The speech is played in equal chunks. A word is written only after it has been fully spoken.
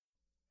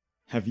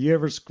Have you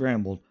ever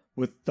scrambled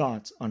with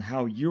thoughts on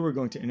how you were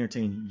going to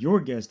entertain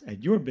your guest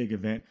at your big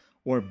event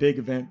or a big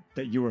event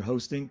that you were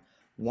hosting?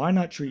 Why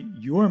not treat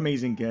your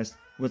amazing guest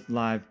with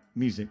live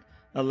music?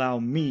 Allow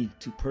me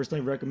to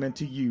personally recommend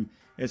to you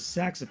a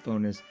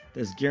saxophonist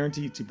that's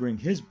guaranteed to bring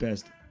his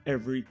best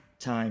every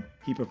time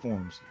he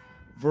performs.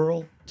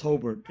 Verl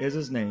Tolbert is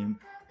his name.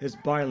 His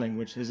body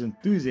language, his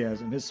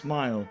enthusiasm, his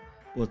smile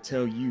will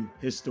tell you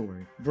his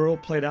story.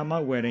 Verl played at my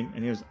wedding,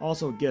 and he was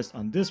also a guest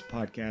on this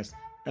podcast,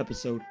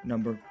 episode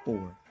number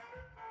 4.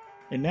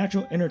 A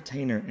natural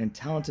entertainer and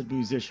talented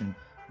musician,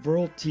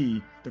 Verl T,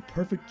 the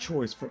perfect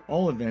choice for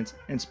all events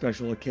and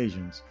special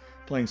occasions.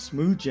 Playing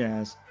smooth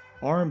jazz,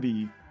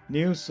 R&B,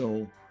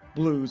 neo-soul,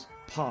 blues,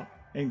 pop,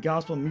 and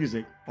gospel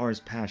music are his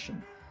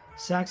passion.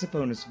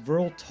 Saxophonist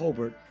Verl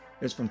Tolbert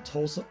is from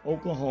Tulsa,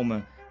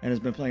 Oklahoma, and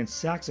has been playing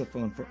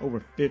saxophone for over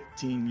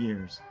 15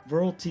 years.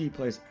 Verl T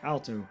plays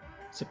alto,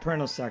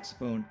 soprano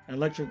saxophone, and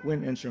electric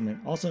wind instrument,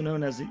 also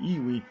known as the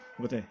EWI,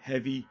 with a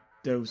heavy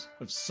dose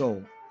of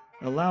soul.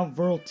 Allow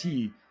Verl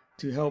T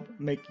to help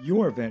make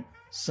your event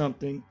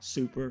something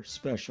super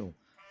special.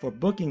 For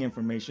booking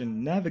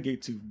information,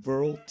 navigate to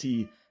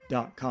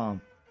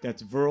verlt.com.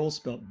 That's Verl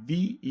spelled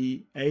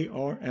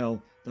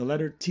V-E-A-R-L, the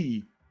letter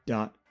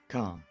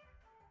T.com.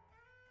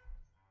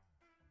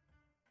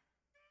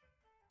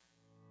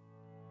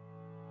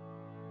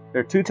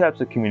 There are two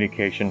types of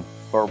communication,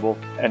 verbal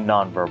and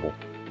nonverbal.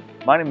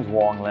 My name is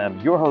Wong Lam,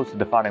 your host of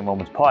Defining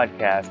Moments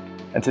podcast,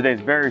 and today's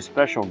very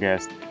special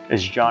guest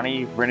is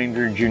Johnny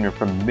Renninger Jr.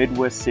 from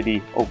Midwest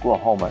City,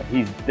 Oklahoma.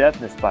 He's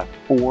deafness by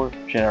 4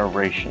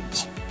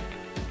 generations.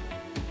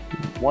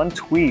 One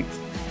tweet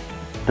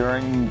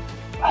during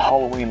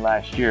Halloween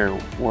last year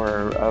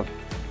were of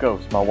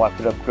ghosts. My wife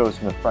put up ghosts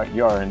in the front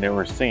yard and they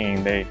were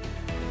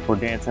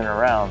dancing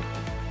around,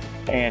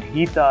 and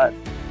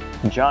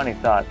Johnny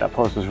thought that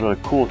post was really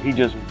cool. He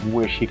just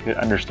wished he could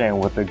understand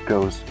what the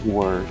ghosts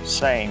were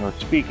saying or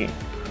speaking.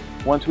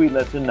 One tweet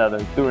led to another.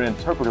 Through an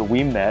interpreter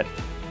we met,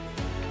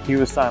 he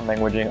was sign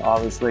languaging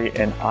obviously,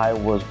 and I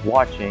was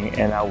watching,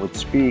 and I would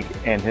speak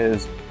and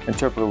his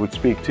interpreter would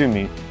speak to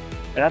me.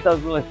 And I thought it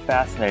was really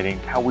fascinating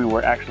how we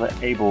were actually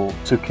able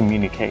to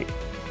communicate.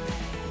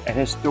 And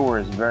his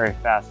story is very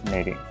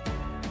fascinating.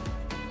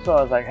 So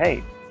I was like,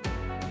 hey,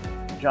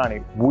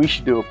 Johnny, we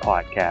should do a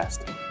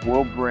podcast.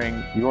 We'll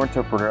bring your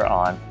interpreter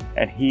on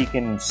and he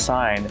can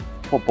sign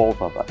for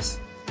both of us.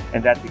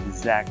 And that's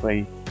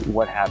exactly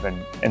what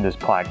happened in this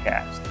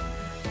podcast.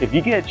 If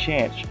you get a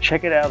chance,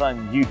 check it out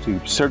on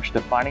YouTube. Search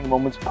Defining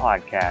Moments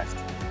Podcast.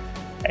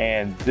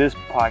 And this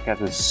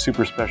podcast is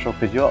super special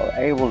because you're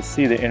able to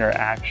see the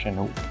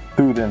interaction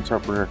through the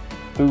interpreter,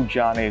 through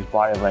Johnny's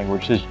body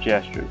language, his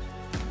gestures.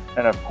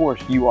 And of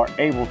course, you are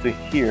able to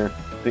hear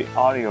the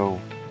audio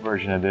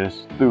version of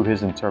this through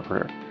his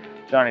interpreter.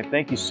 Johnny,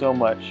 thank you so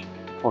much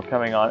for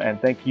coming on,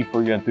 and thank you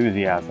for your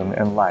enthusiasm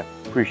in life.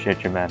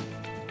 Appreciate you, man.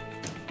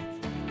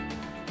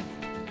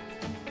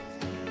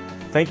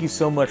 Thank you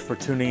so much for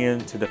tuning in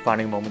to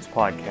Defining Moments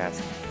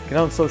Podcast. Get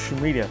on social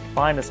media.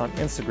 Find us on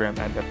Instagram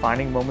at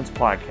Defining Moments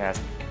Podcast,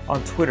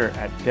 on Twitter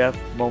at Def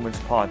Moments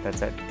Pod.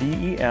 That's at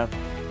DEF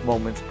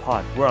Moments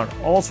Pod. We're on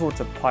all sorts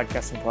of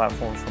podcasting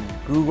platforms, from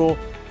Google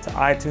to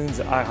iTunes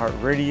to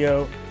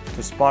iHeartRadio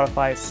to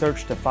Spotify.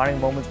 Search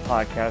Defining Moments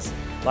Podcast.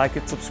 Like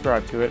it,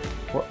 subscribe to it.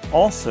 We're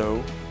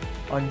also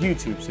on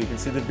YouTube, so you can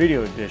see the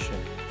video edition.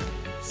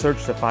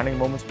 Search Defining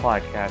Moments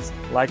Podcast.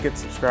 Like it,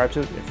 subscribe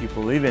to it if you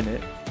believe in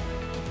it.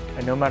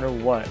 And no matter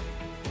what,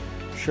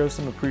 show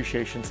some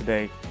appreciation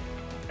today,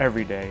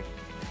 every day,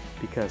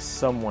 because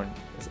someone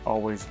is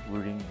always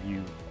rooting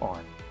you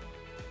on.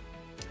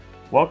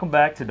 Welcome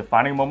back to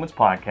Defining Moments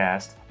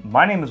Podcast.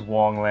 My name is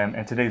Wong Lam,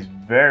 and today's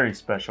very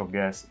special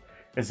guest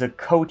is the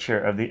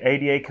co-chair of the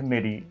ADA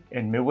committee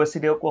in Midwest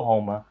City,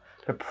 Oklahoma,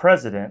 the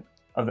president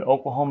of the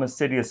Oklahoma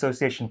City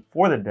Association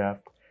for the Deaf.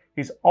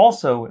 He's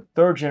also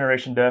third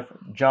generation deaf,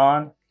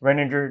 John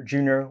Renninger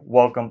Jr.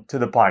 Welcome to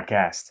the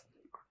podcast.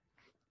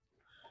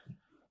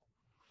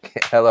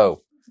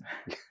 Hello.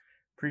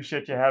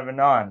 Appreciate you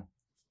having on.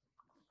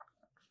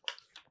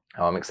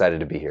 Oh, I'm excited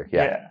to be here.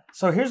 Yeah.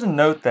 So here's a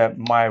note that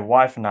my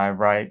wife and I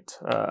write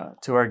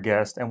to our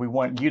guest, and we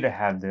want you to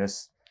have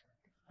this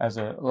as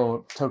a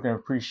little token of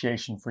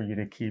appreciation for you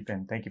to keep,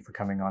 and thank you for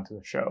coming on to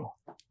the show.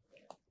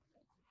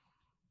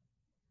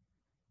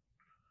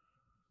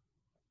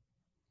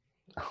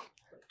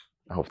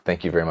 Oh,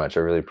 thank you very much. I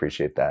really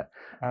appreciate that.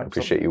 Absolutely. I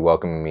appreciate you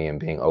welcoming me and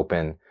being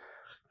open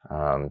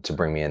to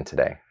bring me in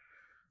today.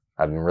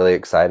 I've been really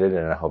excited,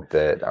 and I hope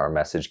that our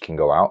message can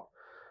go out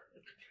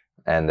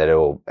and that it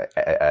will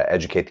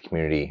educate the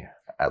community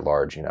at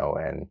large,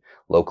 and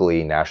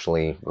locally,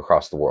 nationally,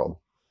 across the world.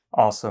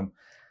 Awesome.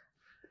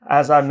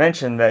 As I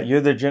mentioned, that you're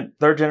the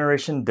third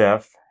generation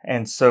deaf,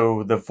 and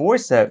so the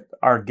voice that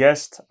our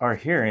guests are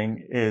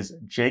hearing is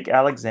Jake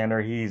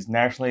Alexander. He's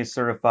nationally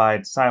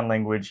certified sign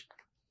language,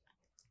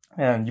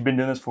 and you've been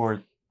doing this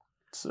for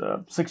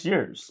 6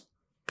 years.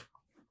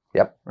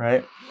 Yep.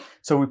 Right?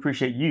 So we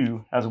appreciate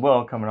you as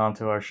well coming on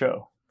to our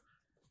show.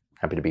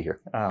 Happy to be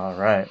here. All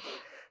right.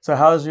 So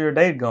how's your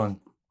day going?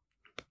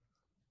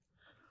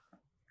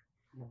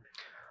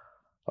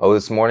 Oh,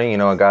 this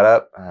morning, I got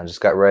up, just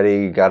got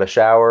ready, got a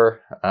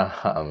shower,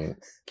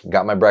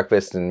 got my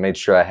breakfast, and made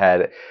sure I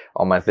had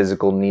all my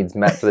physical needs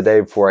met for the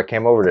day before I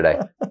came over today.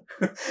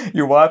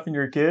 Your wife and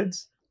your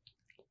kids?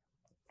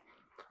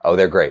 Oh,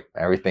 they're great.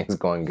 Everything's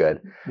going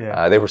good.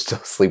 Yeah. They were still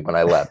asleep when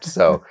I left,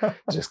 so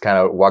just kind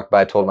of walked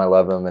by, told them I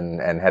love them,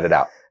 and headed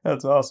out.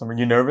 That's awesome. Are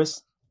you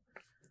nervous?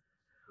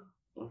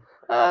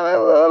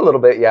 A little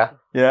bit, yeah.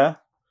 Yeah?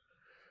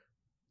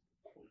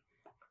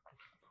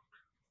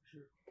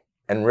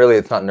 And really,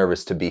 it's not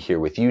nervous to be here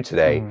with you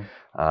today.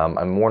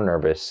 I'm more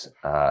nervous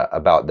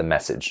about the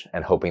message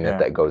and hoping that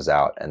that goes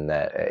out and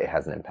that it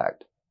has an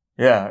impact.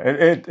 Yeah,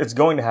 it's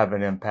going to have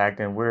an impact,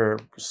 and we're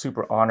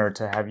super honored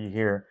to have you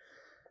here.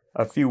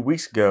 A few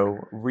weeks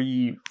ago,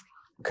 we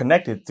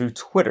connected through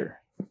Twitter,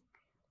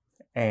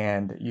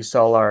 and you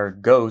saw our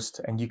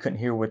ghost, and you couldn't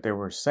hear what they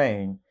were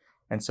saying,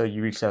 and so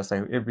you reached out and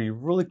said, it'd be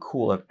really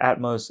cool if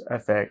Atmos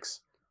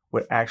FX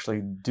would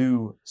actually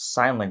do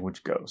sign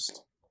language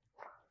ghost.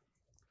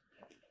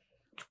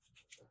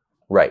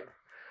 Right.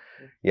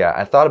 Yeah,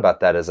 I thought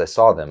about that as I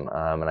saw them,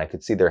 and I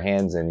could see their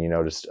hands, and you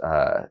noticed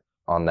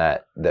on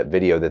that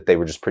video that they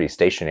were just pretty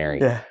stationary.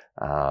 Yeah.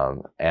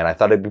 And I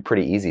thought it'd be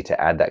pretty easy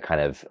to add that kind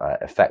of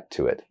effect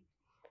to it,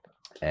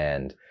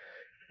 and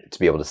to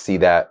be able to see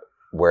that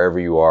wherever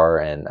you are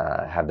and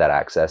have that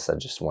access. I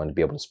just wanted to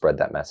be able to spread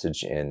that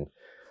message in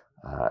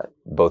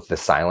both the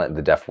silent,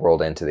 the deaf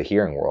world, and to the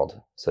hearing world,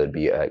 so it'd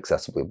be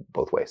accessible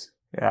both ways.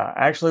 Yeah,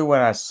 actually,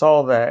 when I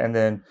saw that, and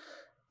then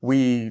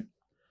we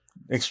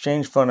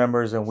exchanged phone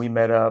numbers, and we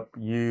met up,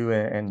 you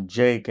and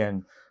Jake,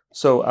 and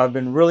so I've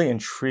been really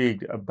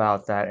intrigued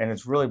about that, and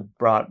it's really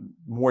brought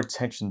more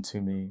attention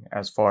to me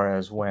as far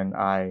as when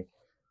I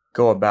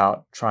go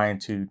about trying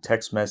to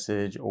text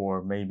message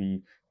or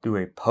maybe do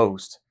a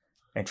post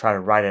and try to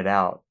write it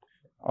out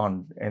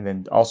on, and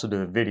then also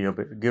do a video,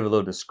 but give a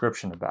little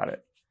description about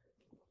it.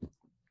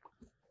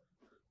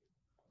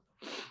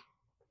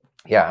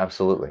 Yeah,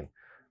 absolutely.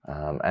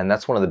 And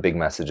that's one of the big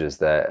messages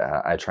that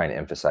I try and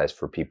emphasize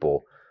for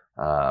people.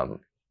 I'm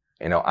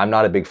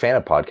not a big fan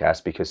of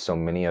podcasts because so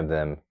many of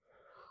them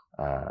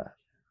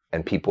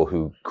and people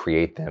who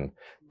create them,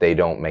 they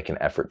don't make an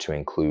effort to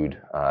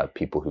include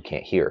people who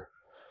can't hear.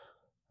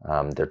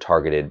 They're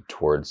targeted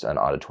towards an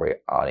auditory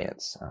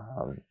audience.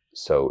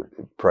 So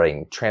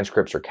providing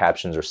transcripts or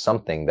captions or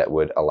something that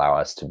would allow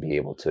us to be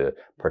able to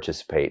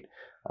participate,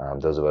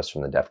 those of us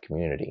from the deaf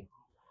community.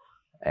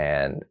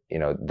 And,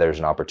 there's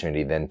an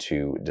opportunity then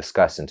to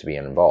discuss and to be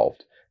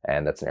involved.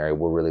 And that's an area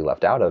we're really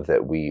left out of,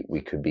 that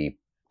we could be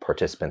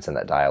participants in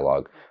that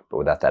dialogue, but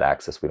without that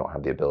access, we don't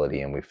have the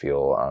ability, and we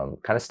feel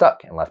kind of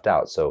stuck and left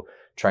out. So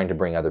trying to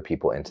bring other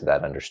people into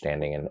that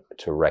understanding and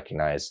to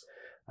recognize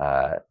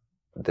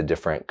the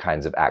different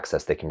kinds of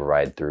access they can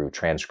provide through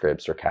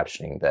transcripts or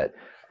captioning, that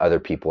other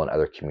people in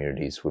other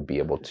communities would be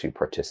able to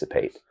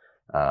participate,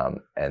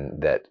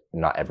 and that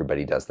not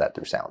everybody does that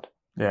through sound.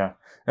 Yeah.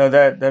 No,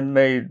 that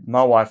made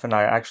my wife and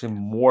I actually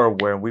more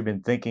aware. We've been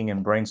thinking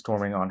and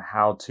brainstorming on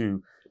how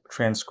to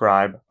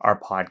transcribe our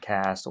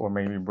podcast, or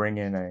maybe bring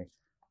in a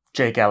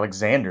Jake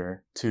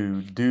Alexander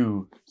to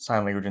do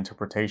sign language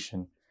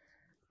interpretation.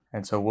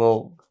 And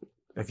so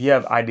if you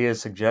have ideas,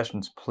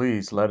 suggestions,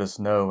 please let us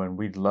know, and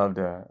we'd love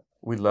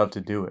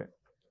to do it.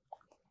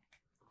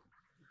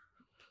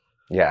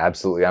 Yeah,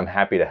 absolutely. I'm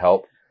happy to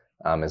help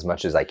as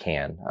much as I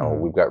can.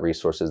 We've got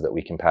resources that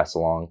we can pass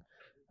along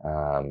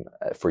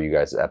for you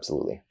guys.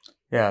 Absolutely.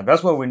 Yeah,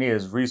 that's what we need,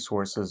 is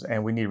resources,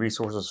 and we need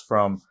resources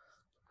from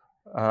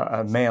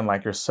a man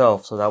like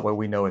yourself, so that way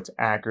we know it's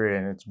accurate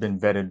and it's been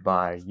vetted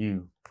by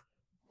you.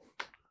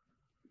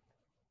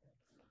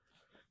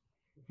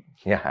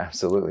 Yeah,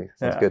 absolutely.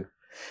 Sounds good.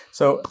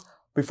 So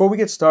before we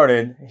get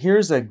started,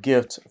 here's a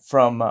gift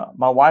from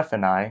my wife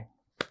and I.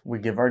 We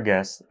give our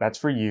guests. That's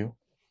for you.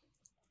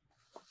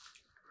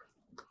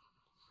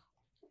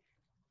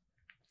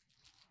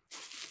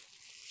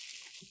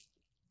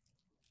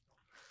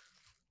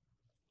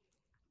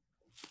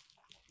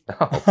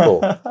 Oh,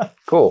 cool.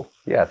 Cool.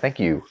 Yeah, thank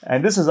you.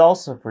 And this is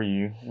also for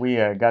you. We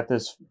got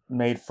this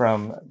made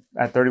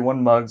at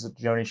 31 Mugs.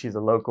 Joni, she's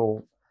a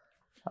local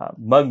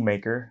mug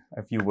maker,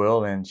 if you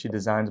will, and she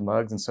designs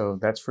mugs, and so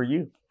that's for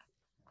you.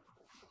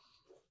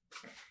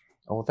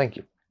 Oh, well, thank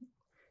you.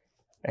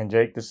 And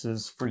Jake, this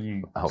is for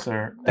you,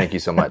 sir. Thank you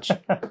so much.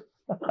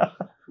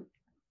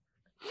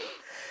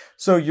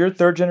 So you're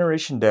third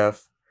generation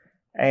deaf,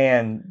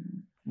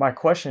 and my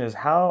question is,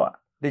 how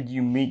did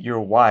you meet your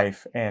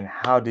wife, and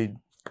how did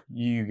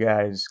you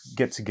guys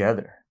get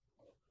together?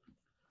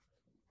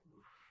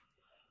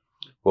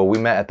 Well, we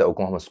met at the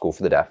Oklahoma School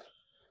for the Deaf.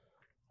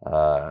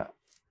 I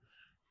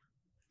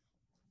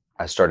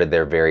started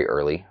there very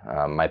early.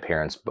 My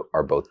parents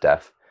are both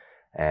deaf,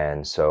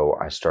 and so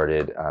I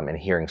started in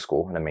hearing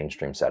school in a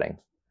mainstream setting.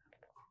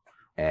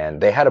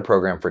 And they had a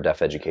program for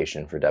deaf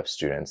education for deaf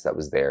students that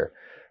was there,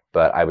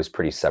 but I was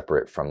pretty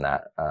separate from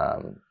that.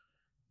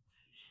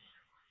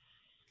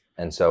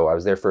 And so I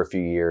was there for a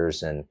few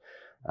years, and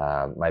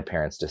my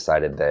parents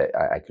decided that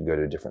I could go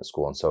to a different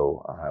school. And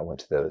so I went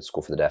to the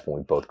School for the Deaf, and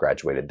we both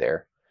graduated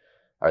there.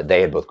 or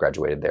they had both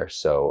graduated there.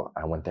 So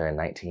I went there in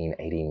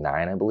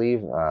 1989, I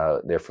believe,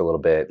 there for a little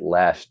bit,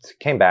 left,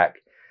 came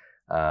back.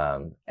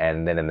 And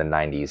then in the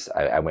 90s,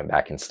 I went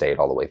back and stayed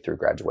all the way through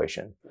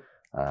graduation.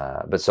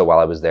 But so while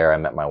I was there, I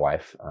met my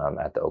wife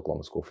at the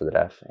Oklahoma School for the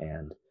Deaf,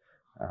 and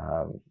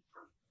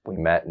we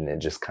met, and it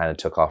just kind of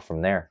took off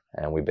from there.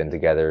 And we've been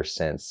together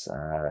since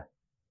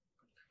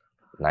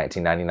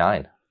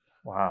 1999.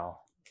 Wow.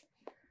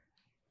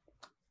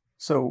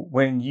 So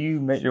when you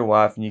met your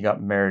wife and you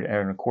got married,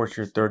 and of course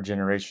you're third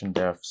generation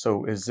deaf,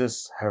 so is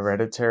this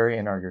hereditary,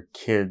 and are your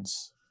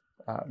kids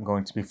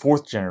going to be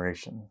fourth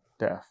generation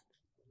deaf?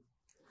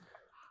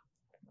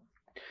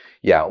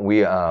 Yeah,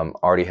 we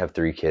already have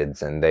 3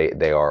 kids, and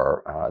they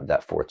are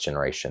that fourth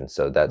generation.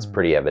 So that's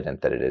pretty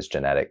evident that it is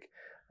genetic.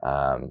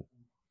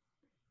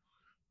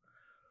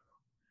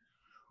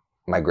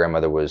 My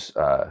grandmother was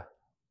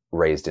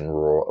raised in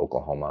rural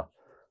Oklahoma,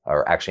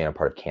 or actually in a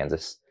part of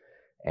Kansas,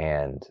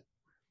 and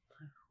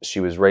she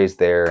was raised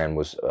there and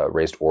was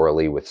raised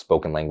orally with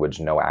spoken language,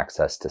 no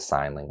access to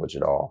sign language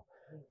at all.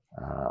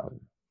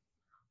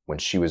 When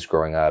she was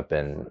growing up,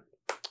 and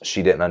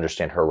she didn't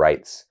understand her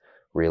rights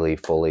really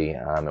fully,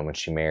 and when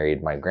she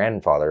married my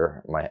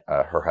grandfather,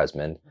 her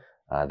husband,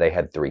 they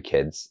had 3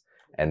 kids,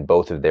 and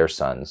both of their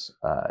sons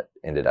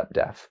ended up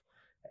deaf.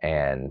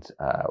 And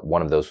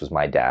one of those was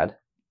my dad,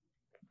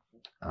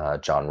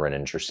 John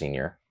Renninger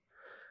Sr.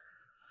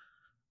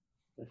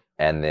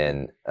 And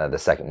then the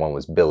second one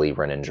was Billy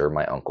Renninger,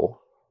 my uncle.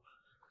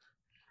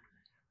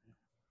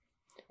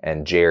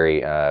 And Jerry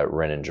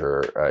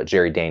Renninger,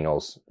 Jerry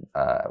Daniels,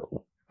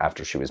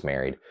 after she was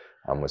married,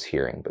 was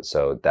hearing. But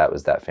so that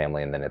was that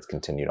family, and then it's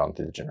continued on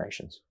through the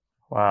generations.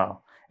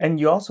 Wow. And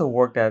you also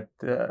worked at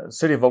the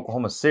city of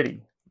Oklahoma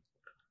City.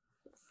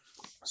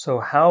 So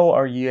how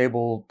are you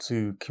able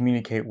to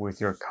communicate with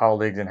your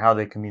colleagues, and how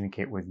they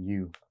communicate with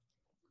you?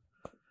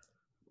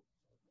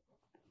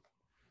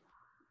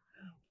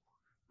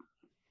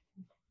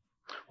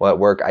 Well, at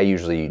work, I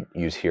usually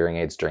use hearing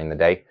aids during the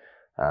day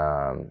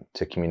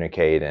to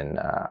communicate, and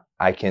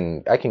I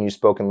can use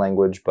spoken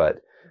language,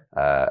 but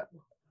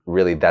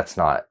really that's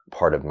not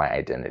part of my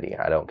identity.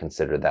 I don't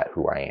consider that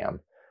who I am.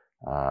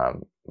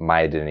 My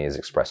identity is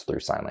expressed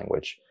through sign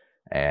language,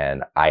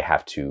 and I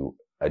have to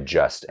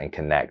adjust and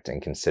connect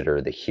and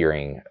consider the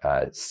hearing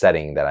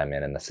setting that I'm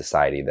in and the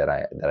society that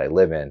I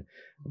live in.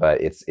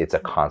 But it's a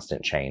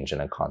constant change and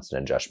a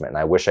constant adjustment. And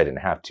I wish I didn't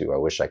have to. I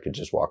wish I could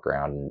just walk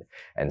around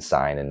and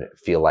sign and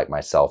feel like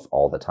myself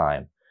all the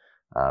time.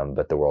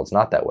 But the world's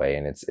not that way,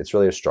 and it's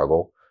really a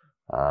struggle.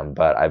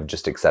 But I've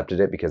just accepted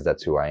it because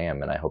that's who I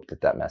am, and I hope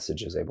that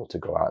message is able to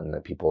go out and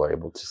that people are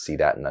able to see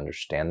that and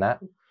understand that,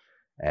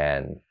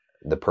 and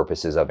the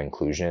purposes of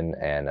inclusion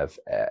and of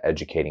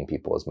educating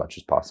people as much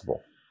as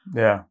possible.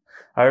 Yeah,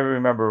 I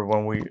remember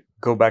when we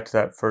go back to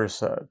that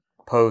first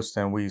post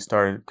and we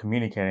started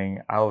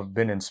communicating, I've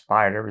been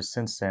inspired ever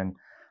since then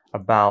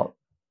about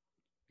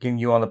getting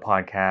you on the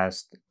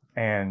podcast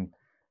and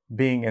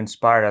being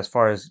inspired as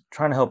far as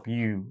trying to help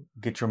you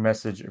get your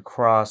message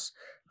across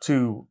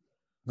to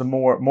the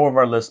more of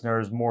our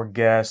listeners, more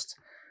guests,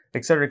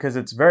 etc., because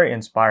it's very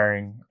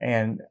inspiring,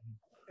 and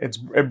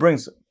it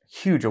brings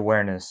huge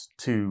awareness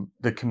to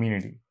the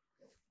community.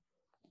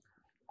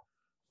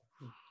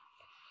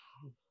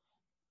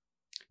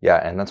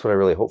 Yeah, and that's what I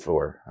really hope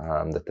for,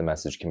 that the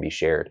message can be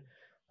shared,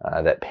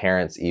 that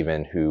parents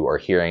even who are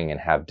hearing and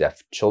have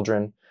deaf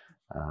children,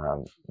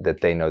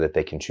 that they know that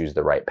they can choose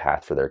the right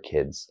path for their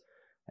kids,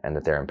 and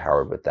that they're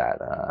empowered with that,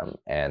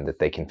 and that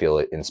they can feel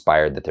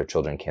inspired that their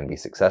children can be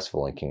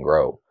successful and can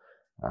grow,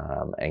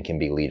 and can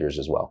be leaders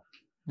as well.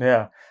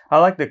 Yeah, I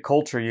like the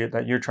culture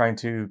that you're trying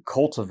to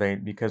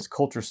cultivate, because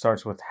culture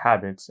starts with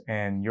habits,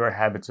 and your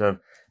habits of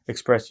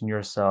expressing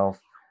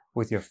yourself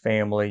with your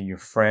family, your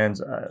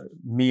friends,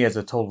 me as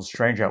a total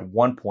stranger at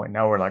one point.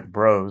 Now we're like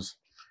bros,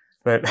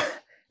 but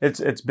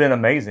it's been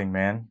amazing,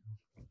 man.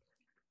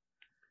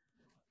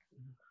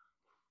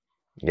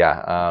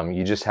 Yeah,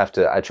 you just have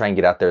to. I try and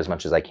get out there as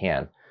much as I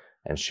can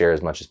and share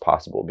as much as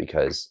possible,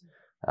 because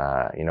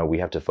we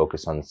have to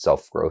focus on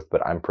self-growth.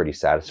 But I'm pretty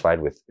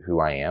satisfied with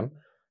who I am,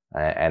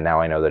 and now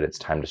I know that it's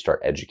time to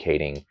start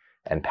educating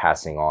and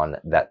passing on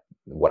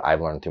what I've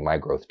learned through my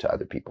growth to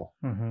other people.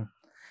 Mm-hmm.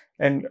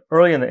 And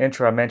early in the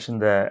intro, I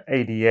mentioned the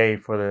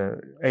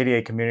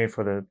ADA community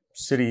for the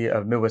city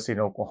of Midwest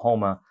City,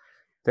 Oklahoma.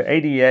 The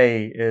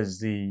ADA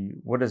is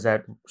what does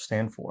that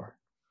stand for?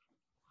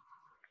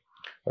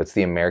 It's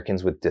the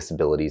Americans with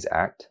Disabilities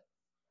Act,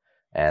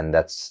 and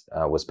that's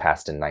was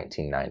passed in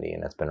 1990,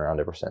 and that's been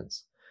around ever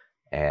since.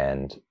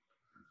 And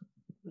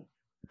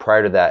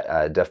prior to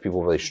that, deaf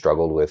people really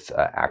struggled with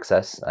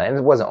access, and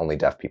it wasn't only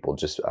deaf people,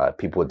 just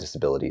people with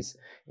disabilities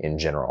in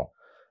general.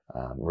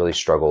 Really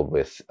struggled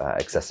with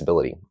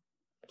accessibility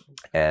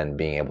and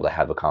being able to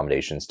have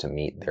accommodations to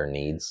meet their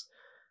needs,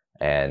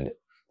 and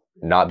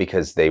not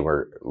because they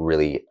were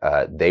really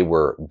they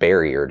were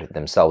barriered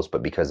themselves,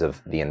 but because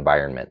of the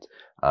environment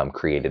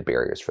created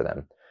barriers for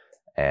them.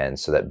 And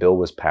so that bill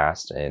was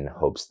passed in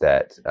hopes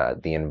that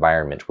the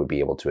environment would be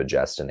able to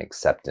adjust and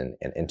accept and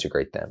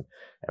integrate them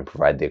and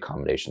provide the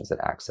accommodations and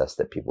access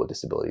that people with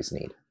disabilities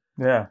need.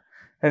 Yeah.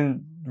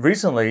 And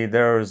recently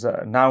there was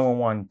a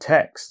 911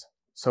 text.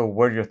 So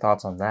what are your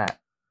thoughts on that?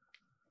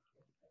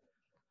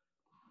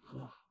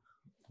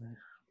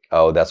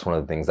 Oh, that's one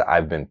of the things that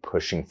I've been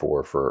pushing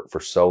for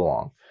so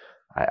long.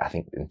 I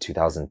think in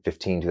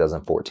 2015,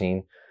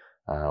 2014,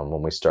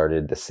 when we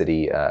started, the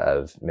city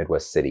of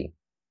Midwest City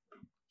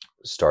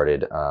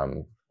started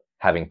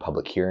having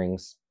public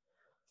hearings,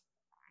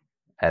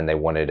 and they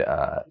wanted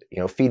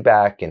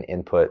feedback and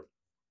input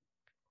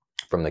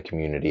from the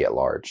community at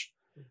large,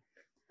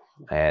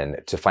 and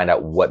to find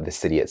out what the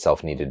city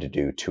itself needed to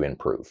do to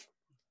improve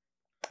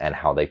and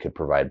how they could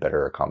provide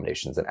better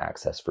accommodations and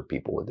access for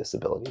people with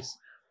disabilities.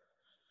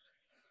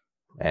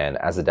 And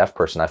as a deaf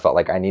person, I felt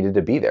like I needed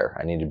to be there.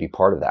 I needed to be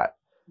part of that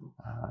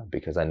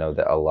because I know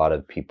that a lot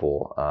of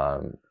people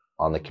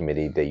on the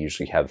committee, they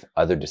usually have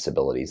other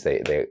disabilities.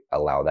 They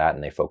allow that,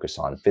 and they focus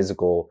on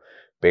physical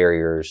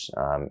barriers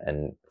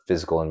and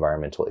physical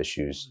environmental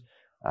issues,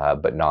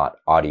 but not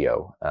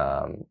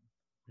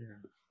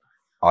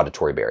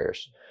auditory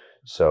barriers.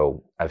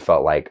 So I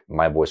felt like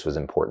my voice was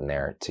important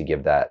there to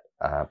give that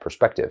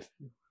perspective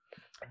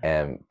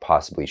and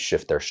possibly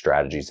shift their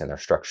strategies and their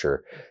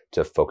structure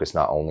to focus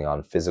not only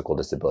on physical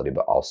disability,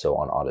 but also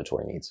on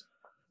auditory needs.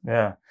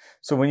 Yeah.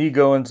 So when you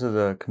go into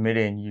the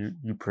committee and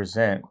you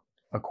present,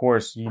 of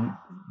course,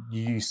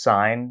 you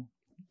sign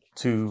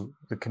to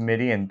the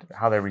committee and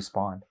how they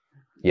respond.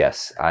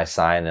 Yes, I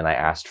signed and I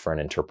asked for an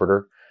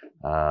interpreter,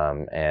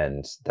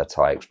 and that's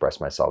how I express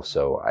myself.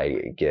 So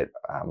I get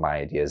my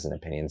ideas and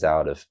opinions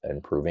out of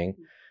improving,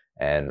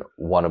 and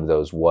one of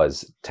those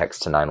was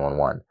text to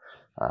 911.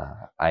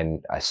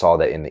 I saw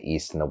that in the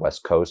East and the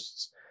West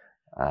Coasts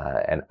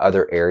and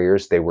other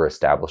areas, they were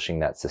establishing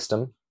that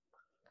system.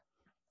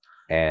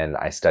 And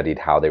I studied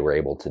how they were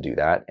able to do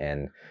that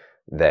and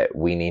that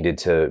we needed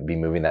to be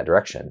moving that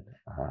direction.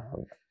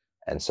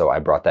 And so I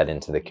brought that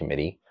into the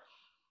committee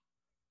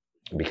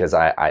because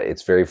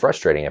it's very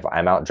frustrating. If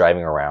I'm out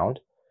driving around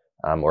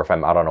or if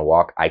I'm out on a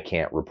walk, I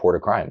can't report a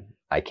crime.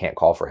 I can't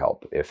call for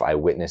help. If I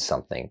witness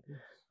something,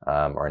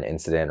 or an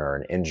incident or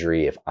an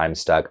injury, if I'm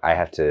stuck, I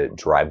have to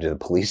drive to the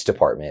police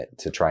department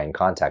to try and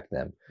contact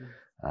them.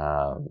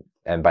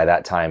 And by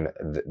that time,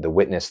 the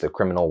witness, the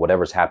criminal,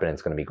 whatever's happening,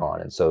 it's going to be gone.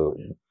 And so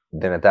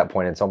then at that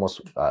point, it's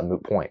almost a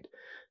moot point.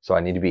 So I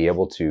need to be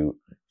able to,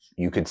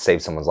 you could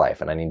save someone's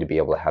life, and I need to be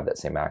able to have that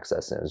same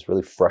access. And it was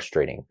really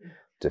frustrating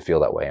to feel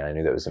that way. And I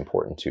knew that it was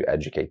important to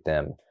educate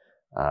them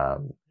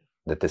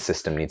that the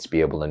system needs to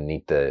be able to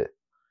meet the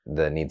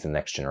needs of the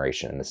next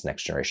generation. And this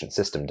next generation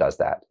system does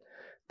that.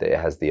 That it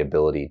has the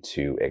ability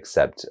to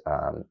accept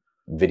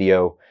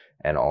video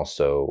and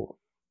also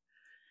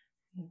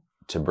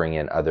to bring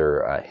in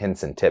other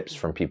hints and tips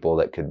from people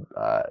that could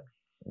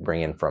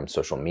bring in from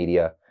social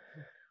media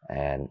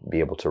and be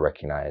able to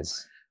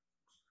recognize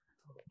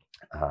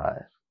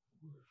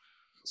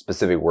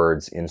specific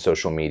words in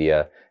social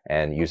media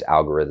and use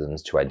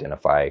algorithms to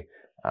identify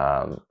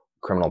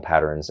criminal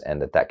patterns,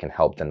 and that can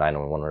help the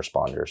 911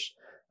 responders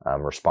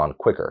respond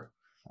quicker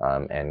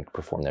and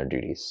perform their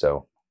duties.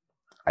 So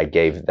I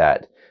gave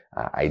that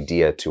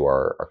idea to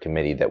our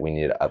committee that we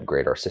needed to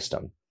upgrade our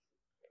system.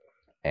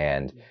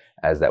 And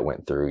as that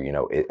went through,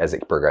 as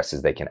it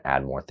progresses, they can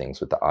add more things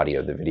with the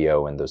audio, the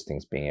video, and those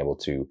things being able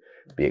to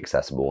be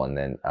accessible. And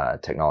then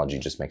technology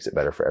just makes it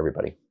better for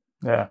everybody.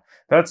 Yeah,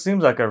 that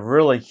seems like a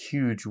really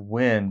huge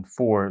win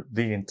for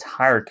the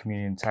entire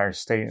community, entire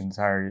state,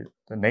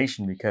 the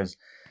nation, because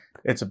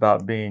it's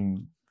about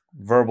being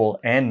verbal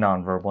and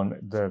nonverbal,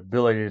 and the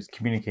ability to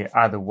communicate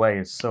either way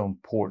is so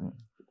important.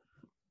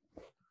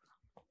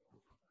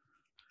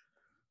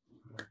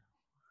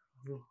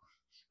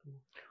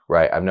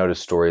 Right. I've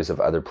noticed stories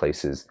of other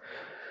places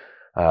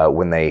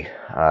when they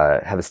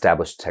have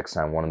established text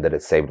 911 that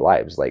it saved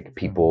lives. Like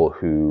people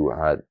who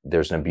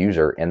there's an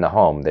abuser in the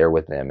home, they're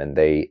with them, and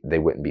they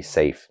wouldn't be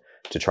safe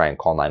to try and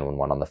call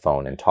 911 on the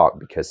phone and talk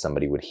because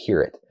somebody would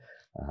hear it.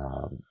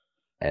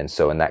 And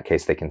so in that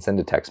case, they can send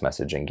a text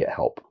message and get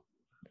help.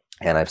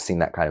 And I've seen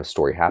that kind of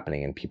story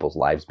happening and people's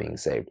lives being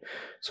saved.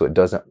 So it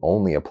doesn't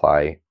only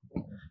apply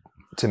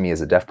to me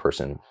as a deaf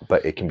person,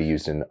 but it can be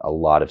used in a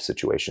lot of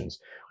situations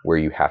where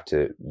you have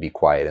to be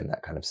quiet in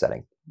that kind of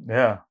setting.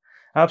 Yeah,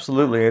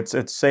 absolutely.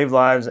 It's saved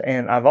lives.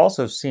 And I've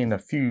also seen a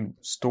few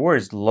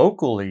stories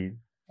locally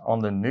on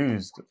the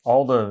news.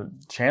 All the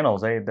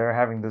channels, they're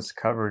having this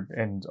covered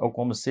in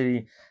Oklahoma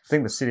City. I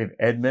think the city of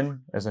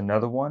Edmond is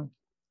another one.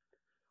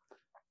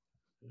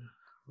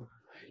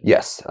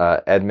 Yes,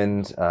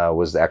 Edmond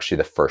was actually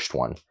the first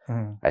one.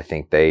 Mm-hmm. I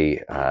think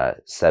they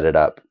set it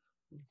up,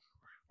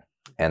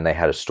 and they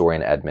had a story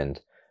in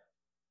Edmond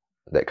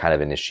that kind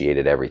of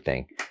initiated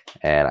everything.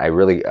 And I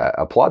really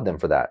applaud them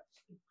for that,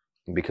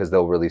 because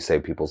they'll really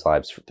save people's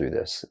lives through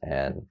this.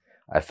 And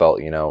I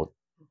felt,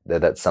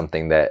 that's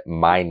something that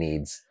my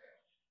needs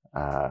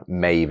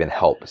may even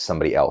help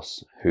somebody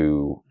else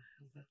who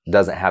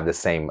doesn't have the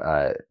same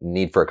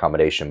need for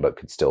accommodation, but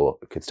could still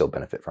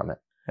benefit from it.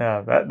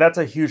 Yeah, that's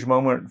a huge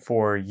moment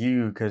for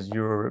you because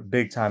you're a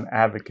big time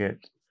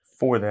advocate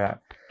for that.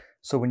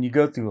 So when you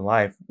go through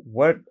life,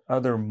 what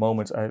other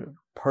moments,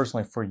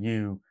 personally for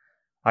you,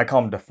 I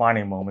call them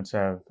defining moments,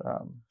 have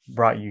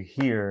brought you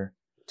here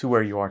to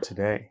where you are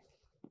today?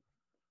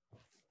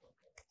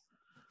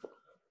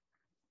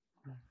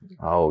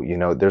 Oh,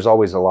 there's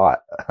always a lot.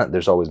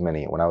 There's always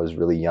many. When I was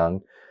really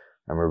young,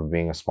 I remember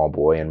being a small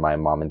boy and my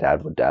mom and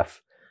dad were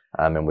deaf,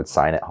 and would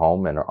sign at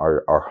home, and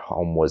our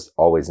home was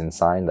always in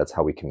sign. That's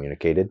how we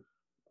communicated.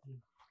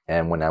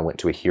 And when I went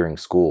to a hearing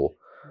school,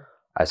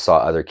 I saw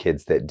other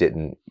kids that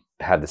didn't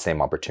have the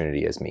same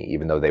opportunity as me,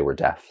 even though they were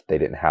deaf. They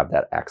didn't have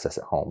that access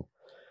at home.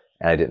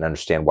 And I didn't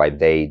understand why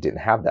they didn't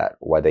have that,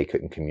 why they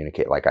couldn't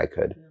communicate like I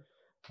could.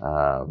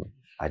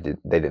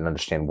 They didn't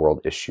understand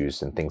world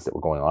issues and things that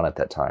were going on at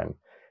that time.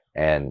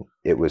 And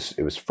it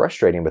was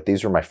frustrating, but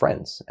these were my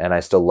friends and I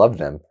still loved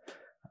them.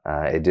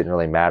 It didn't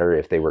really matter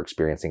if they were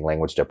experiencing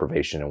language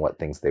deprivation and what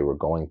things they were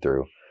going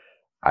through.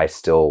 I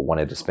still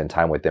wanted to spend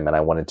time with them, and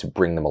I wanted to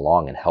bring them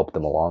along and help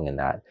them along in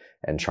that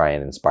and try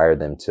and inspire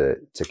them to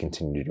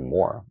continue to do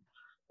more.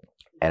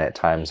 And at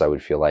times I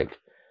would feel like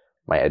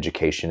my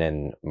education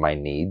and my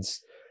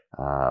needs,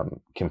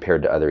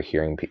 compared to other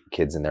hearing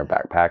kids in their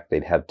backpack,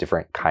 they'd have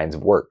different kinds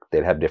of work.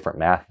 They'd have different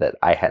math that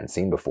I hadn't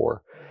seen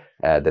before,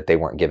 that they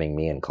weren't giving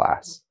me in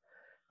class.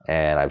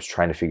 And I was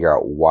trying to figure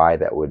out why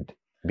that would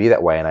be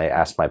that way. And I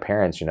asked my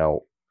parents,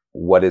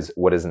 what is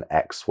an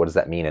X? What does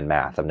that mean in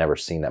math? I've never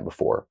seen that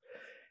before.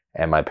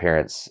 And my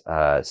parents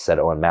said,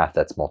 oh, in math,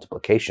 that's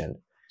multiplication.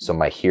 So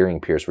my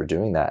hearing peers were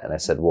doing that. And I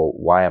said, well,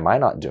 why am I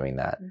not doing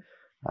that?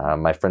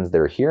 My friends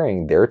that are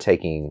hearing, they're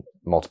taking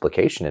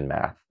multiplication in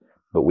math,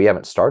 but we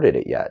haven't started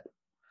it yet.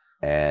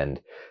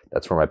 And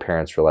that's where my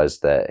parents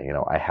realized that,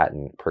 I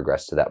hadn't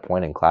progressed to that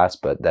point in class,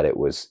 but that it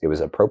was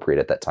appropriate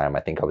at that time. I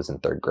think I was in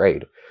 3rd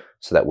grade.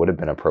 So that would have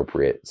been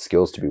appropriate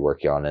skills to be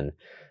working on. And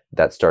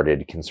that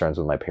started concerns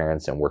with my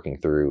parents and working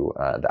through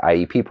the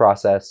IEP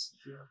process.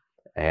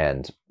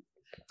 And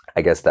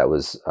I guess that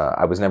was,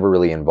 I was never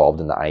really involved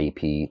in the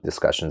IEP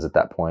discussions at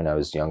that point. I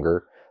was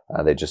younger.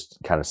 They just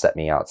kind of set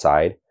me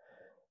outside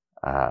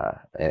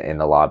in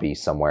the lobby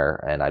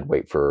somewhere, and I'd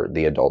wait for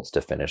the adults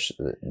to finish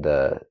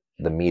the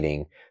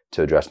meeting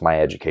to address my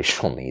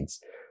educational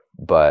needs.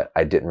 But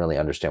I didn't really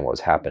understand what was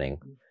happening.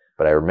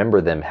 But I remember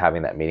them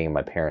having that meeting and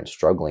my parents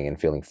struggling and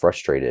feeling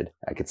frustrated.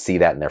 I could see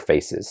that in their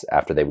faces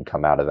after they would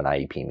come out of an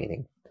IEP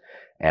meeting.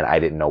 And I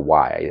didn't know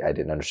why. I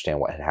didn't understand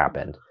what had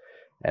happened.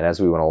 And as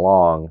we went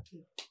along,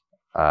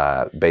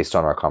 based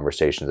on our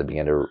conversations, I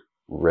began to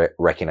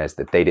recognize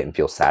that they didn't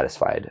feel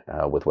satisfied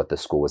with what the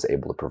school was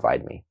able to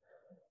provide me.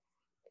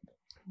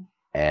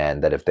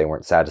 And that if they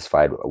weren't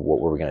satisfied, what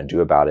were we going to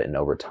do about it? And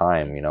over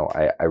time,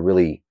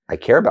 I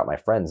care about my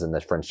friends and the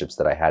friendships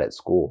that I had at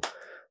school.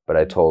 But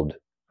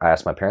I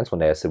asked my parents one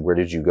day, I said, where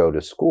did you go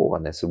to school?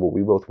 And they said, well,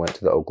 we both went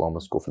to the Oklahoma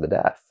School for the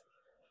Deaf.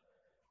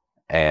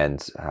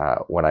 And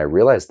when I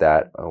realized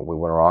that, we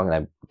went wrong,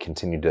 and I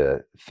continued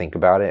to think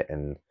about it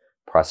and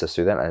process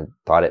through that. And I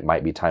thought it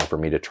might be time for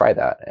me to try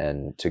that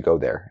and to go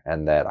there,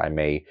 and that I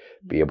may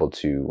be able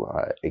to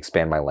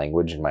expand my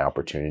language and my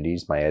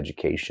opportunities, my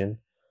education,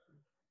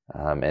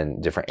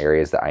 and different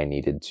areas that I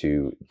needed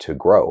to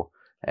grow,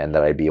 and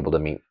that I'd be able to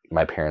meet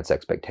my parents'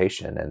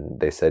 expectation. And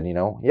they said,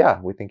 yeah,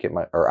 we think it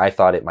might, or I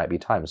thought it might be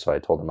time. So I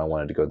told them I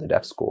wanted to go to the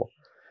deaf school.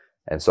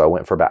 And so I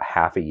went for about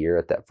half a year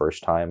at that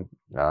first time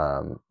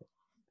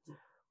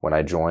when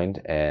I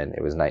joined, and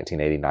it was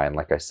 1989,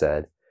 like I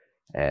said.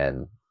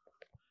 And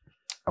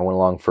I went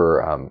along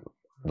for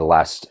the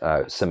last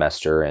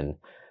semester, and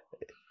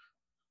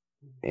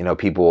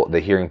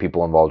the hearing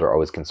people involved are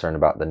always concerned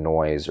about the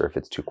noise or if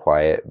it's too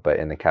quiet. But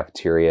in the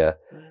cafeteria,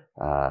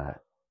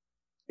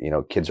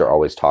 kids are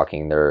always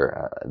talking.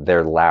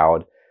 They're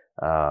loud,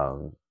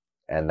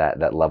 and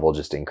that level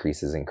just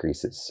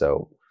increases.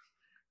 So,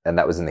 and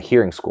that was in the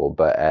hearing school.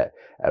 But at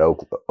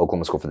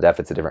Oklahoma School for the Deaf,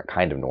 it's a different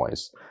kind of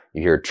noise.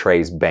 You hear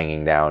trays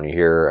banging down. You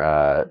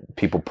hear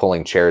people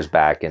pulling chairs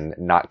back and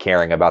not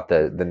caring about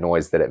the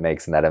noise that it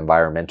makes and that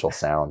environmental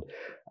sound.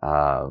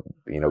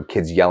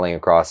 Kids yelling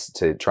across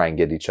to try and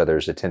get each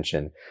other's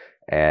attention.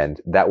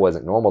 And that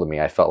wasn't normal to me.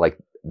 I felt like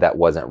that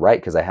wasn't right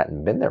because I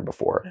hadn't been there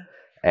before.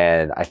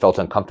 And I felt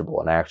uncomfortable.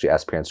 And I actually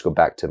asked parents to go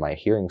back to my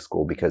hearing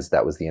school because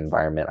that was the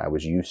environment I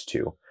was used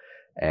to.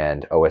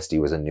 And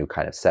OSD was a new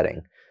kind of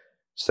setting.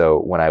 So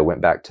when I went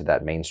back to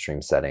that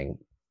mainstream setting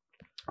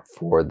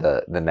for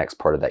the next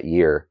part of that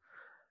year,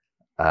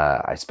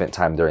 I spent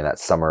time during that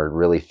summer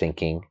really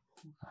thinking,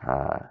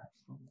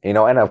 and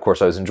of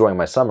course I was enjoying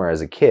my summer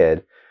as a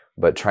kid,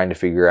 but trying to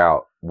figure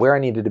out where I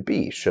needed to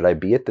be. Should I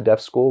be at the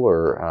deaf school,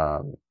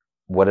 or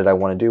what did I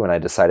want to do? And I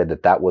decided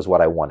that was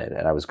what I wanted,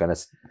 and I was going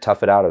to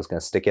tough it out. I was going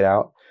to stick it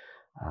out.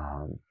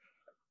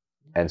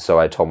 And so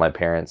I told my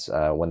parents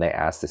when they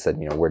asked, they said,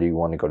 where do you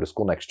want to go to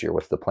school next year?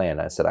 What's the plan?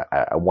 I said,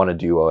 I want to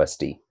do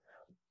OSD.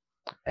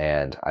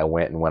 And I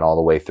went all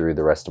the way through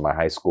the rest of my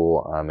high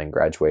school and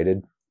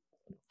graduated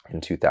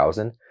in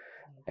 2000.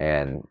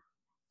 And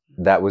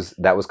that was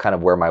kind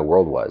of where my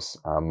world was.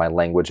 My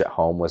language at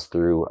home was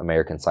through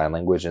American Sign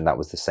Language, and that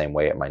was the same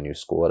way at my new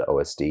school at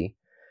OSD.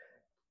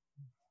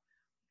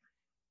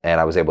 And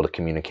I was able to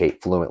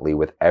communicate fluently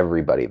with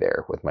everybody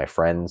there, with my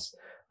friends,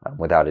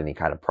 without any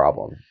kind of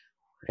problem.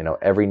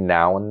 Every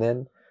now and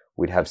then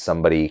we'd have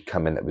somebody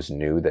come in that was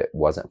new, that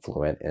wasn't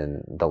fluent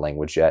in the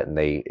language yet, and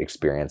they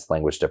experienced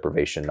language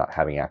deprivation, not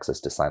having access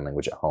to sign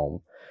language at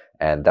home.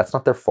 And that's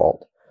not their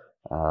fault.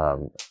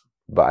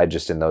 But I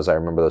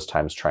remember those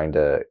times trying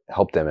to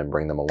help them and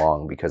bring them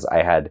along, because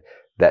I had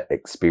that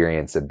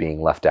experience of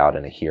being left out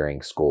in a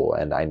hearing school,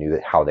 and I knew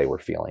how they were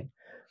feeling.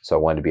 So I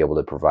wanted to be able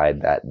to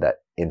provide that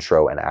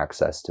intro and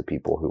access to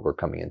people who were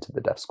coming into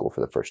the deaf school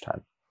for the first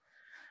time.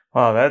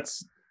 Wow,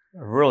 that's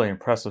a really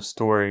impressive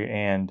story.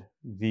 And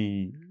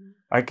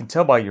I can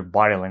tell by your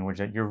body language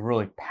that you're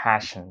really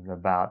passionate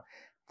about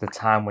the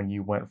time when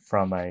you went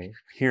from a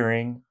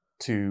hearing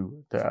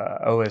to the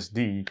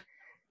OSD,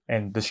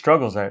 and the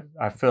struggles that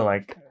I feel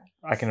like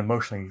I can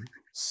emotionally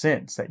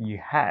sense that you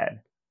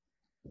had.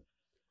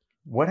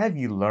 What have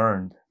you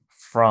learned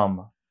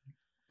from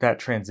that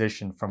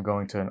transition from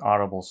going to an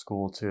audible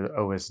school to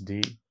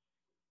OSD?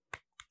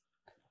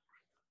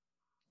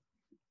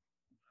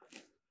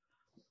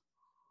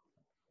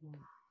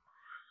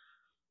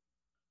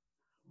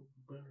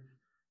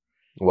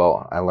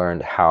 Well, I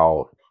learned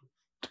how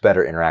to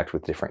better interact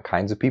with different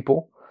kinds of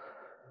people,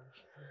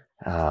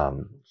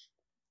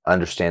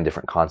 understand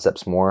different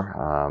concepts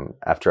more.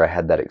 After I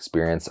had that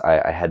experience,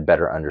 I had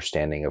better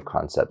understanding of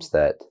concepts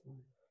that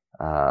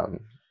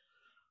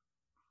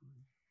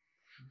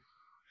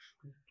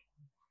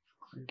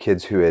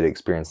kids who had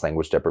experienced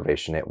language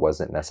deprivation, it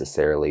wasn't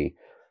necessarily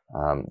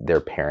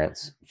their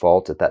parents'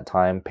 fault at that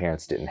time.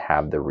 Parents didn't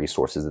have the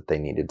resources that they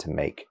needed to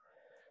make,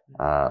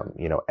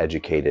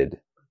 educated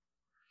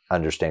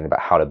understanding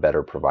about how to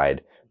better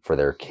provide for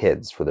their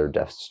kids, for their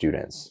deaf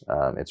students.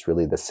 It's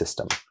really the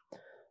system.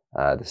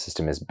 The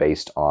system is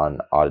based on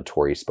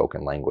auditory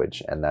spoken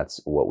language, and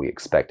that's what we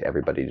expect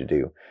everybody to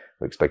do.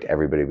 We expect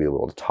everybody to be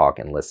able to talk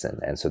and listen,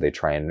 and so they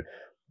try and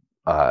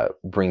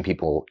bring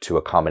people to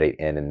accommodate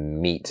in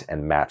and meet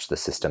and match the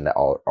system that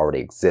already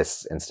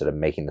exists, instead of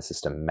making the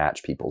system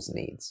match people's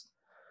needs.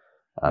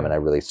 And I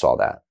really saw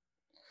that.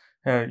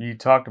 You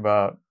talked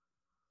about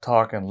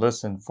talk and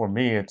listen. For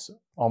me, it's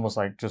almost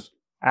like just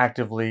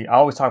actively, I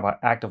always talk about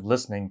active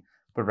listening,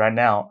 but right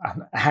now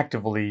I'm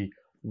actively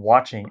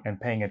watching and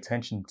paying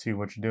attention to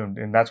what you're doing.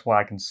 And that's why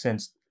I can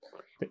sense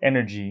the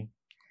energy,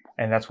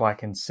 and that's why I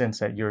can sense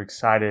that you're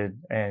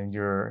excited and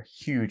you're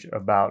huge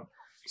about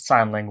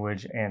sign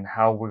language and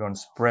how we're going to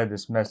spread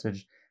this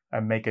message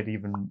and make it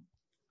even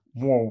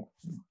more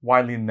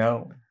widely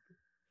known,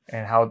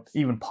 and how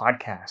even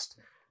podcast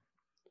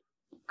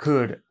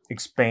could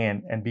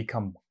expand and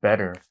become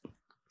better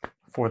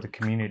for the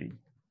community.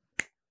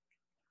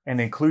 And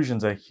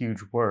inclusion's a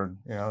huge word,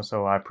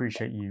 so I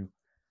appreciate you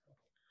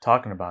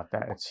talking about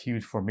that. It's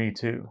huge for me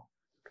too.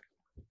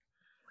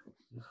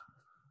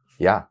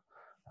 Yeah.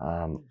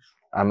 I'm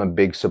a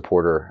big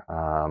supporter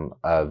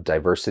of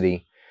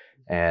diversity,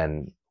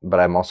 but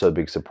I'm also a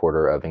big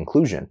supporter of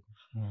inclusion.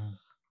 Mm.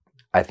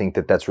 I think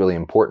that that's really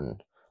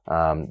important,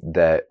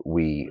 that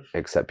we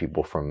accept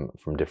people from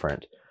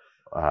different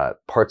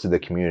parts of the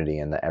community,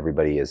 and that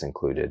everybody is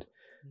included.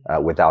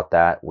 Without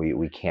that,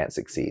 we can't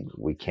succeed.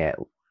 We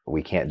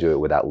can't do it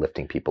without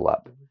lifting people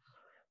up.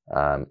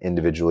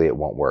 Individually, it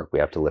won't work. We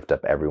have to lift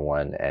up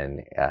everyone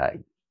and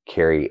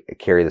carry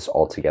this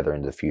all together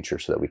into the future,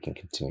 so that we can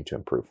continue to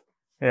improve.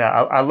 Yeah,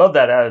 I love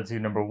that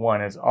attitude. Number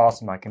one, it's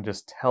awesome. I can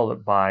just tell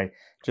it by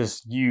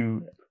just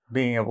you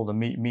being able to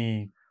meet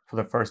me for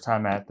the first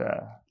time at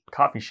the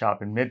coffee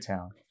shop in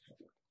Midtown.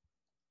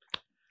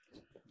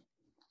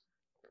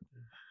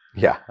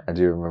 Yeah, I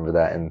do remember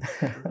that. And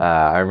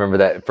I remember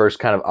that first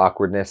kind of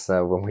awkwardness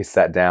when we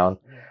sat down.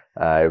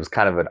 It was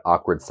kind of an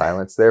awkward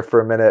silence there for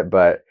a minute,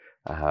 but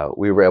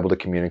we were able to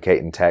communicate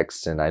in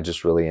text, and I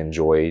just really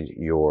enjoyed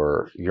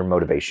your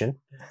motivation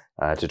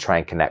to try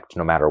and connect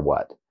no matter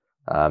what.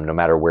 No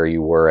matter where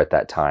you were at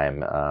that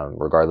time,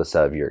 regardless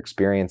of your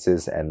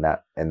experiences, and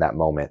that in that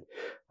moment,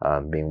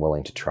 being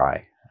willing to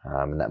try.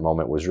 And that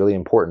moment was really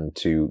important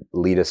to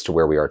lead us to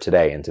where we are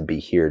today, and to be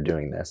here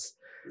doing this,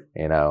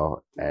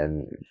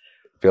 and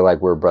feel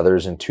like we're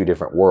brothers in two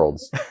different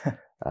worlds,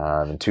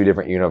 in two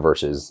different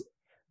universes,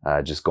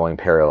 just going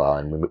parallel,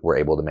 and we're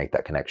able to make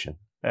that connection.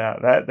 Yeah,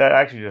 that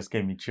actually just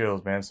gave me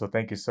chills, man. So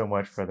thank you so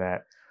much for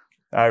that.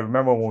 I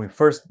remember when we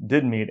first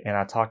did meet, and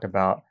I talked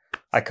about,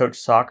 I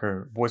coached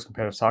soccer, boys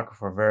competitive soccer,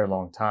 for a very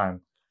long time.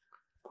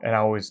 And I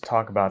always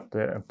talk about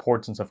the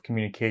importance of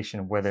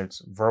communication, whether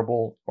it's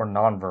verbal or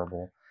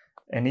nonverbal.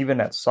 And even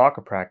at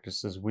soccer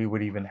practices, we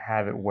would even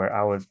have it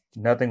where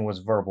nothing was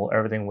verbal.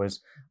 Everything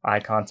was eye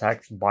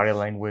contact, body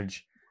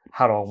language.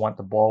 How do I want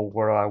the ball?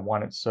 Where do I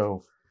want it?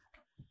 So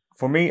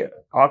for me,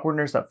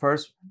 awkwardness at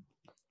first,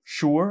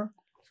 sure.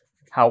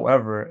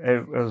 However,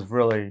 it was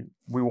really,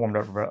 we warmed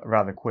up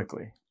rather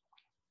quickly.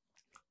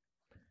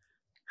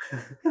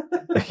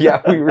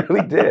 Yeah, we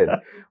really did.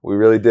 We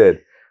really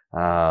did.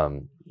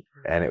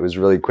 and it was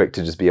really quick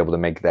to just be able to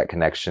make that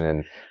connection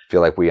and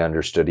feel like we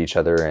understood each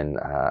other and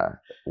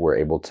were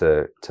able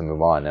to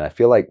move on. And I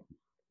feel like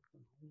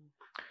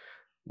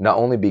not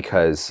only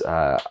because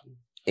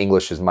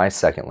English is my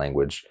second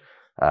language,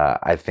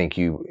 I think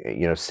you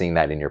know, seeing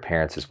that in your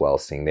parents as well,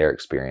 seeing their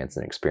experience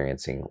and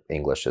experiencing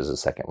English as a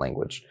second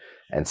language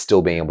and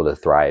still being able to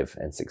thrive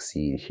and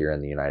succeed here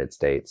in the United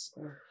States.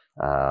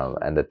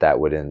 And that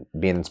would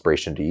be an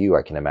inspiration to you,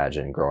 I can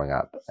imagine, growing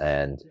up.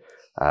 And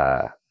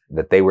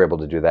that they were able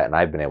to do that and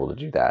I've been able to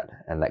do that.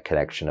 And that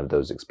connection of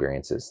those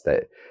experiences,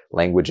 that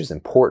language is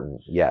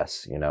important,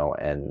 yes, you know,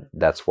 and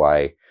that's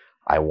why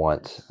I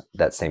want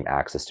that same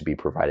access to be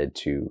provided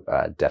to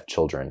deaf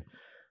children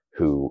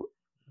who,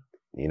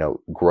 you know,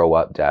 grow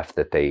up deaf,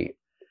 that they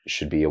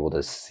should be able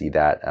to see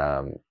that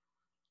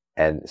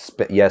and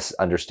yes,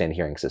 understand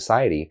hearing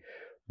society,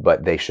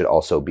 but they should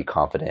also be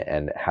confident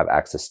and have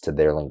access to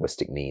their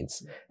linguistic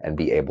needs and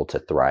be able to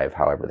thrive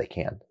however they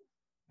can.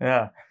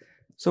 Yeah.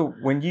 So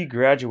when you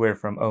graduated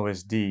from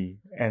OSD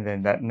and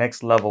then that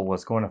next level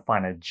was going to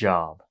find a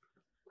job,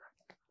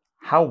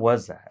 how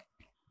was that?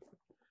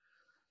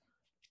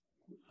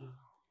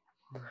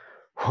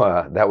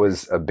 That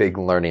was a big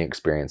learning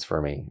experience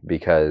for me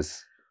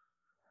because,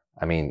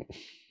 I mean,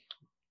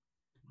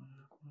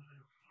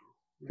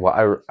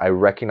 well, I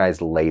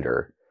recognized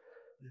later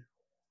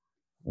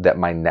that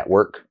my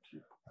network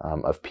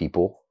of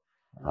people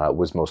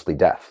was mostly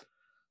deaf.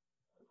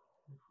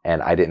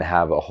 And I didn't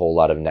have a whole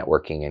lot of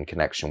networking and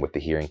connection with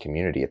the hearing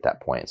community at that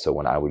point. So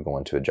when I would go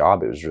into a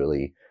job, it was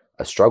really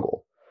a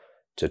struggle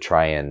to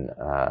try and,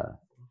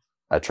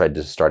 I tried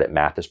to start at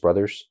Mathis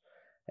Brothers.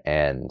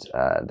 And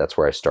that's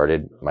where I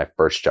started my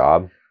first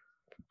job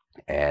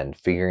and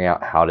figuring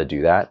out how to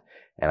do that.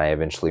 And I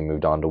eventually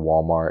moved on to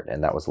Walmart,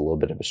 and that was a little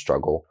bit of a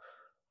struggle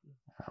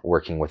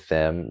working with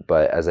them.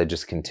 But as I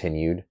just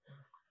continued,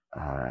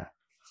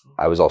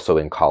 I was also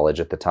in college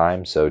at the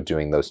time. So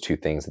doing those two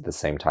things at the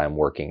same time,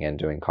 working and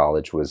doing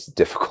college, was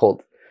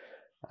difficult.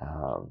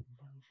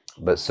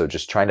 But so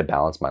just trying to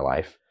balance my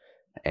life.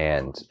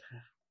 And,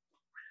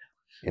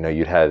 you know,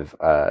 you'd have,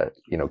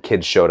 you know,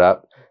 kids showed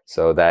up.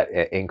 So that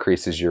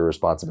increases your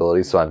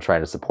responsibility. So I'm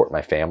trying to support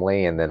my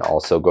family and then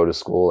also go to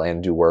school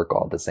and do work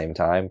all at the same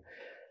time.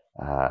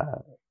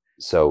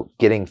 So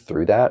getting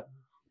through that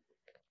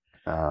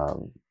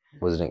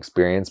was an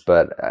experience,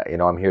 but you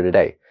know, I'm here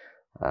today.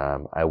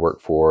 I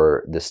work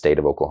for the state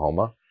of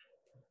Oklahoma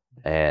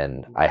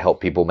and I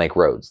help people make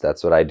roads.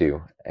 That's what I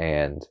do.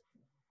 And,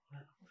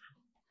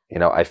 you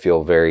know, I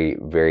feel very,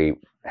 very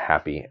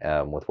happy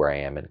with where I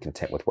am and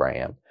content with where I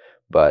am.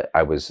 But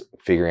I was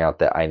figuring out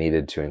that I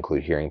needed to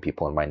include hearing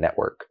people in my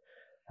network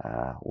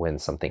when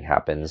something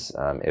happens,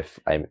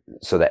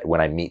 so that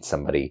when I meet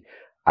somebody,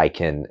 I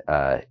can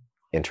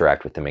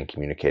interact with them and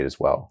communicate as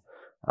well.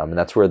 And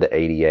that's where the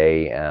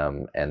ADA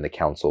and the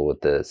council with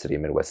the City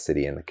of Midwest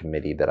City and the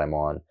committee that I'm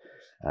on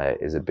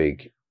is a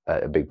big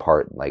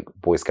part, like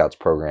Boy Scouts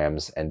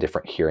programs and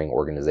different hearing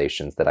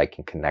organizations that I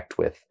can connect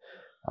with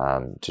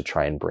to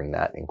try and bring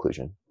that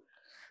inclusion.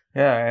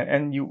 Yeah,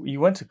 and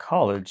you went to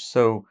college,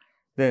 so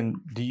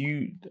then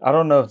I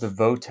don't know if the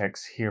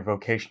VOTEX here,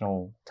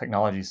 vocational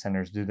technology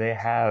centers, do they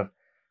have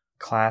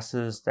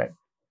classes that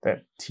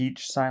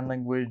teach sign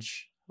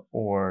language,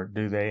 or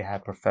do they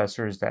have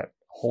professors that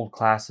hold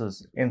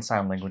classes in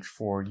sign language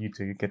for you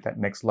to get that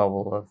next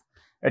level of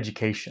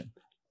education?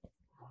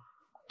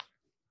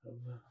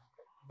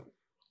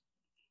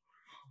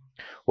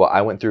 Well,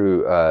 I went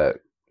through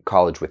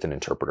college with an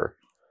interpreter.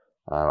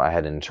 I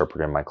had an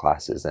interpreter in my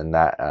classes, and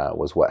that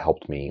was what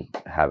helped me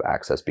have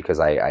access, because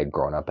I'd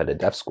grown up at a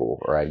deaf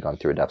school, or I'd gone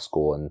through a deaf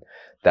school, and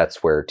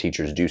that's where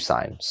teachers do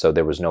sign. So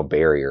there was no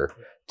barrier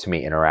to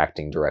me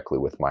interacting directly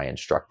with my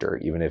instructor.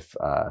 Even if,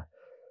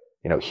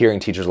 you know, hearing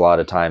teachers, a lot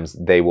of times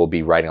they will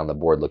be writing on the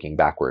board looking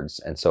backwards,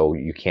 and so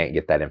you can't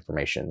get that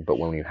information. But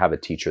when you have a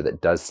teacher that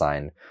does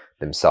sign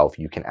themselves,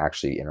 you can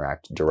actually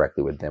interact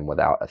directly with them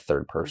without a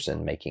third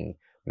person making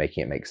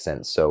it make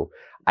sense. So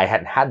I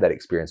hadn't had that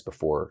experience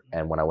before.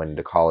 And when I went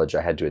into college,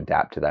 I had to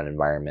adapt to that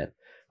environment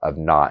of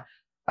not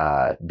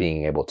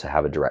being able to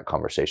have a direct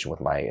conversation with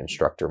my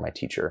instructor, my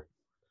teacher.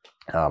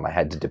 I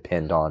had to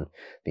depend on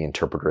the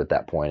interpreter at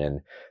that point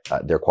and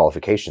their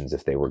qualifications,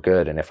 if they were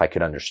good, and if I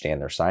could understand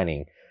their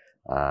signing,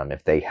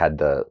 if they had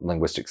the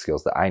linguistic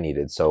skills that I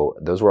needed. So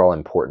those were all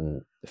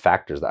important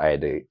factors that I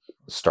had to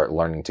start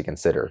learning to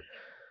consider.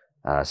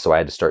 So I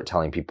had to start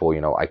telling people,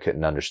 you know, I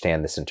couldn't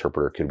understand this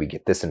interpreter. Could we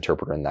get this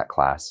interpreter in that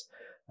class?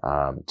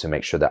 To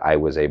make sure that I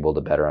was able to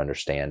better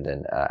understand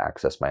and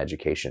access my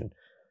education.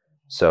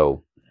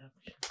 So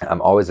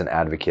I'm always an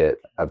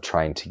advocate of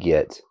trying to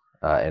get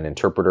an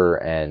interpreter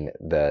and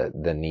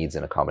the needs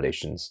and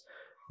accommodations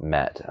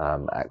met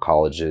at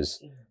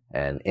colleges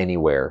and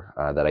anywhere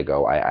that I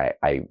go.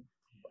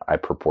 I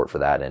purport for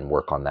that and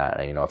work on that.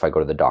 And, you know, if I go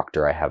to the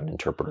doctor, I have an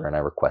interpreter and I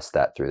request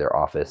that through their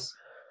office.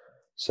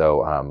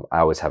 So I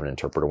always have an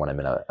interpreter when I'm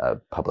in a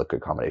public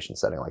accommodation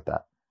setting like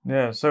that.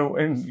 Yeah,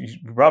 and you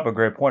brought up a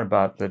great point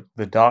about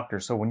the doctor.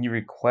 So when you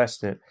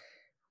request it,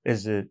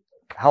 is it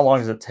how long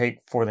does it take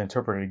for the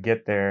interpreter to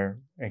get there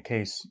in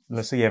case,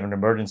 let's say you have an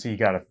emergency, you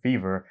got a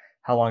fever,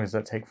 how long does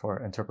that take for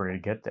an interpreter to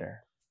get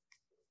there?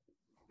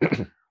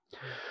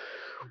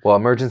 Well,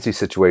 emergency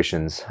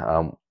situations,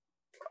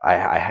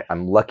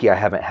 I'm lucky I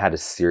haven't had a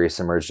serious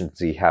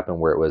emergency happen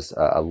where it was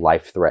a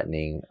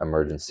life-threatening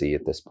emergency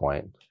at this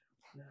point.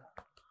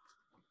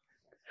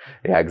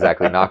 Yeah,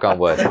 exactly. Knock on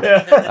wood.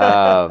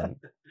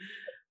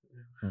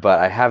 But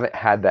I haven't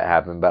had that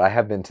happen, but I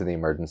have been to the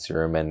emergency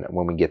room, and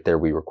when we get there,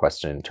 we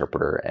request an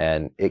interpreter,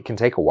 and it can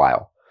take a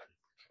while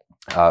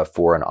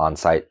for an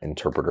on-site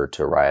interpreter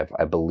to arrive.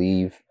 I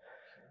believe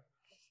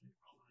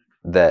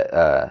that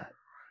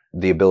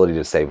the ability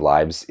to save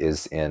lives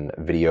is in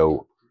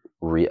video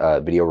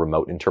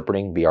remote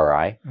interpreting,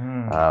 VRI.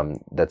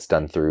 That's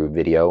done through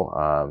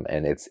video,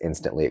 and it's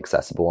instantly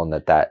accessible, and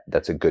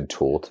that's a good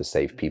tool to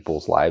save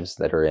people's lives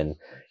that are in,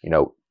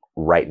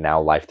 right now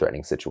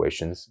life-threatening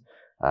situations.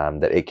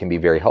 That it can be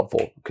very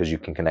helpful because you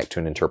can connect to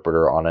an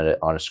interpreter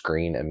on a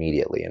screen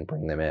immediately and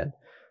bring them in.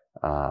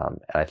 And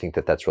I think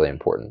that that's really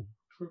important.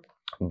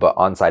 But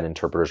on-site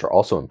interpreters are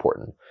also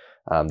important,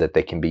 that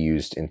they can be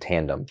used in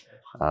tandem.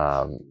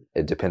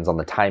 It depends on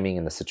the timing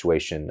and the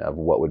situation of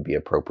what would be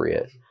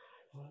appropriate.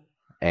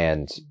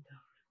 And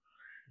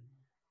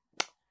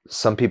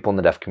some people in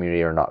the deaf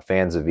community are not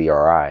fans of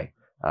VRI.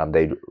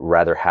 They'd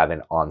rather have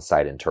an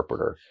on-site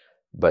interpreter.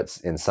 But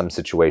in some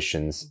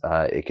situations,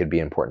 it could be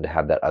important to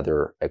have that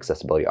other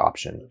accessibility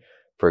option.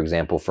 For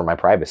example, for my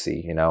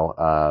privacy,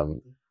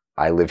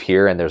 I live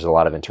here and there's a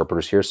lot of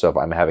interpreters here. So if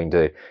I'm having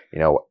to,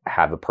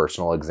 have a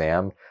personal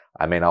exam,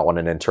 I may not want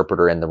an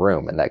interpreter in the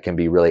room, and that can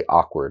be really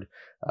awkward.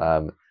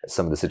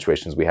 Some of the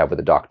situations we have with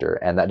a doctor,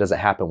 and that doesn't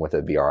happen with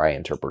a VRI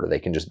interpreter. They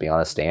can just be on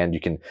a stand.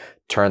 You can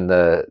turn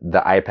the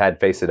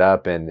iPad, face it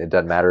up, and it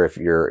doesn't matter if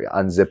you're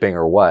unzipping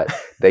or what.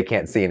 They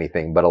can't see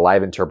anything. But a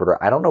live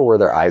interpreter, I don't know where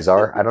their eyes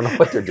are. I don't know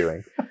what they're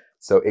doing.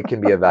 So it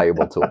can be a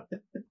valuable tool.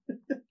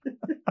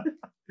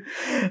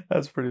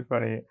 That's pretty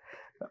funny.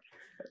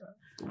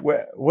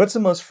 What's the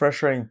most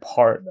frustrating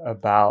part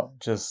about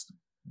just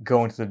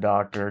going to the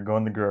doctor,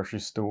 going to the grocery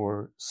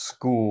store,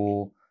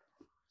 school,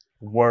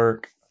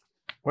 work?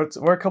 What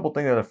are a couple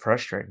things that are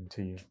frustrating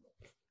to you?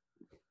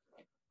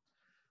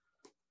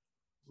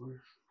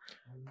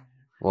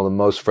 Well, the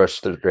most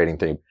frustrating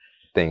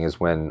thing is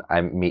when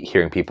I'm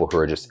hearing people who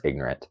are just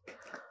ignorant.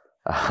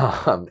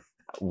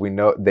 We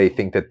know they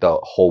think that the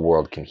whole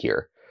world can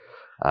hear.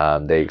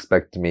 They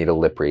expect me to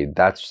lip read.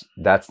 That's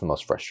the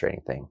most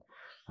frustrating thing.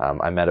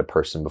 I met a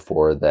person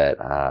before that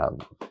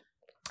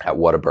at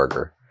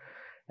Whataburger,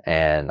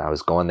 and I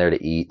was going there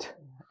to eat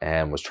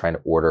and was trying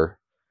to order,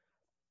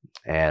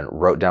 and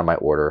wrote down my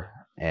order,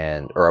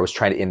 or I was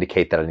trying to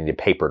indicate that I needed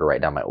paper to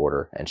write down my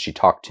order, and she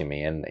talked to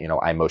me, and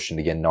I motioned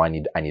again, no, I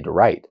need to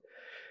write,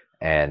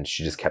 and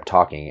she just kept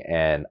talking,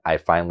 and I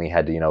finally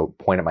had to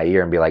point at my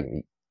ear and be like,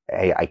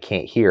 hey, I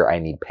can't hear, I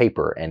need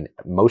paper, and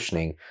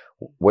motioning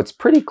what's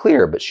pretty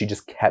clear, but she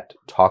just kept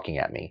talking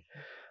at me,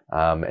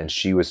 and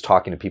she was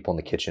talking to people in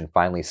the kitchen.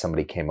 Finally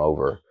somebody came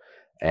over,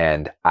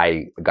 and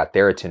I got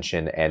their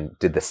attention and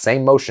did the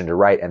same motion to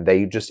write, and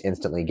they just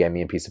instantly gave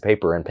me a piece of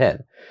paper and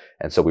pen.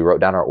 And so we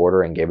wrote down our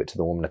order and gave it to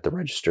the woman at the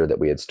register that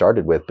we had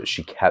started with, but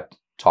she kept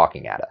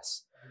talking at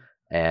us.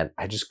 And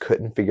I just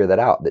couldn't figure that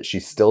out, that she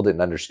still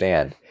didn't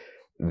understand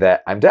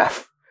that I'm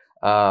deaf,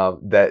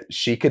 that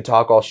she could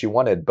talk all she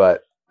wanted,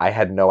 but I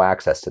had no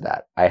access to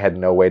that. I had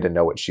no way to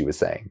know what she was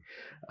saying,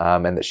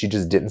 and that she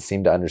just didn't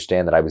seem to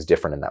understand that I was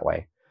different in that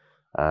way.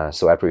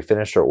 So after we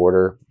finished our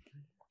order,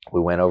 we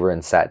went over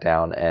and sat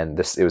down, and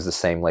it was the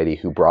same lady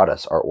who brought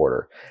us our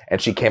order. And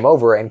she came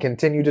over and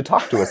continued to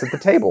talk to us at the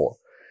table.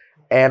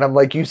 And I'm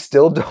like, you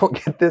still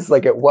don't get this?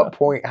 Like, at what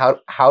point,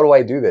 how do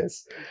I do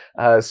this?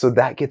 So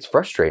that gets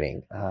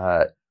frustrating.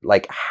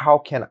 Like, how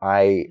can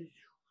I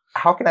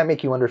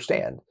make you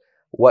understand?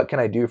 What can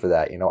I do for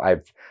that?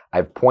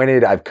 I've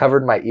pointed, I've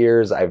covered my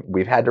ears.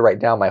 We've had to write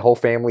down, my whole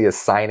family is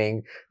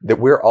signing that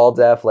we're all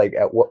deaf. Like,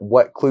 at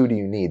what clue do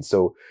you need?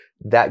 So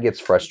that gets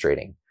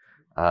frustrating.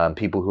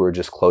 People who are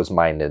just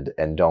closed-minded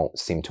and don't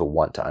seem to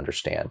want to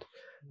understand,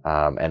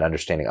 and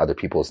understanding other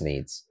people's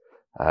needs.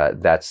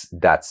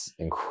 That's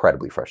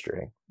incredibly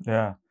frustrating.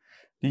 Yeah.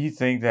 Do you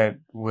think that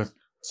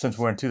since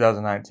we're in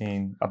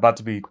 2019, about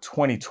to be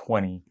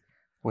 2020,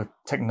 with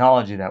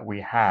technology that we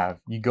have,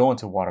 you go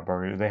into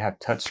Whataburger, they have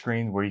touch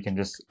screens where you can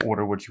just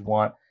order what you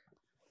want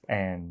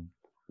and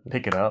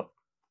pick it up?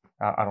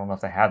 I don't know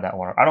if they have that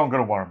one. I don't go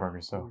to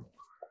Whataburger, so.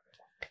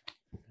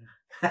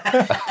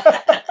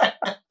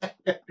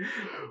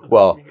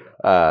 Well,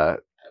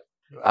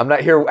 I'm not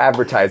here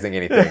advertising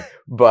anything,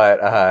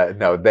 but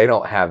no, they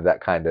don't have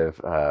that kind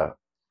of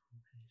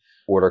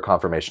order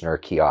confirmation or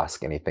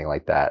kiosk, anything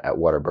like that at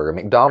Whataburger.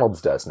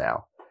 McDonald's does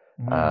now.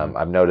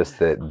 I've noticed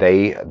that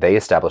they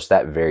established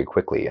that very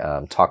quickly.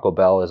 Taco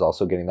Bell is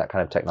also getting that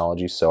kind of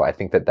technology, so I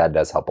think that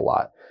does help a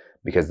lot,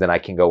 because then I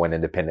can go in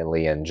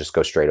independently and just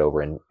go straight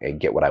over and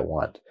get what I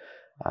want.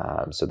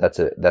 So that's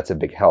a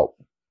big help.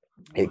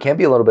 It can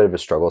be a little bit of a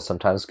struggle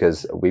sometimes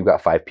because we've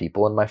got 5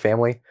 people in my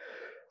family.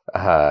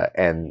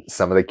 and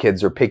some of the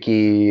kids are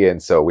picky,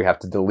 and so we have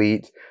to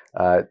delete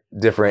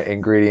different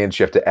ingredients.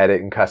 You have to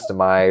edit and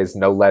customize.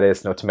 No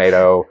lettuce, no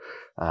tomato,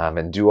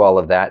 and do all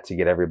of that to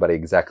get everybody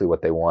exactly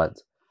what they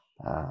want.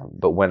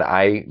 But when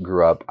I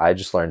grew up, I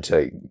just learned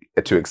to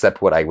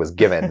accept what I was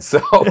given.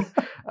 So,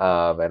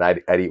 and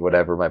I'd eat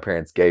whatever my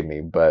parents gave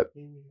me. But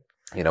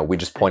we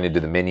just pointed to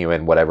the menu,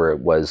 and whatever it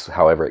was,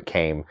 however it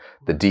came,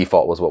 the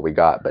default was what we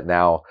got. But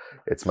now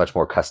it's much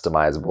more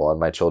customizable, and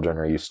my children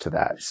are used to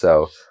that.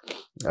 So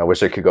I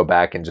wish I could go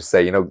back and just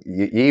say, you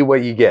eat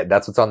what you get.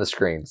 That's what's on the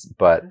screens.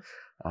 But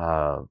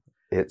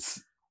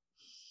that's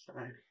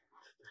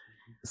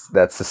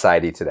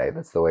society today.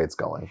 That's the way it's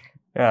going.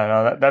 Yeah,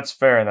 no, that's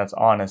fair and that's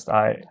honest.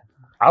 I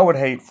would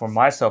hate for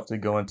myself to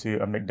go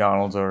into a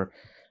McDonald's or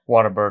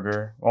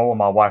Whataburger. Well,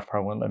 my wife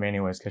probably wouldn't let me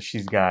anyways because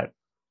she's got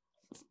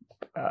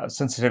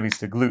sensitivities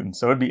to gluten.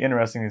 So it'd be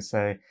interesting to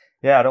say,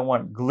 yeah, I don't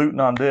want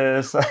gluten on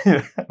this. I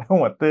don't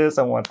want this.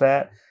 I want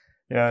that.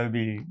 It'd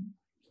be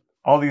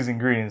all these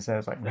ingredients. And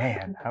it's like,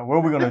 man, what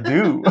are we going to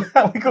do?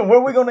 What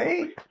are we going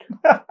to eat?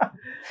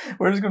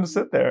 We're just going to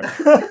sit there.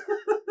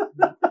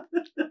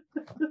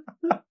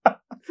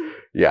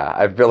 Yeah,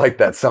 I feel like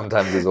that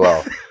sometimes as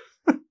well.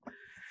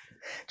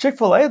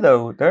 Chick-fil-A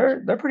though,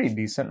 they're pretty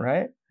decent,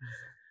 right?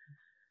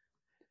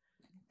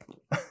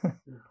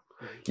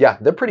 Yeah,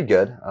 they're pretty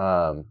good.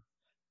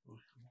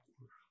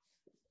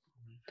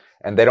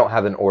 And they don't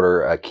have an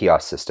order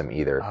kiosk system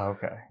either. Oh,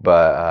 okay.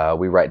 But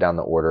we write down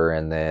the order,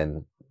 and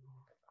then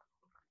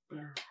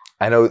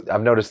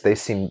I've noticed they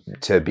seem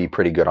to be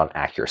pretty good on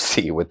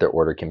accuracy with their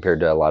order compared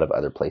to a lot of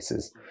other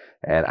places.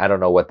 And I don't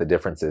know what the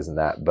difference is in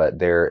that, but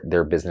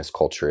their business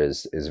culture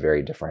is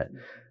very different.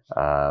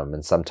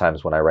 And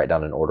sometimes when I write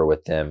down an order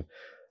with them,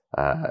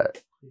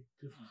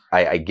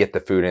 I get the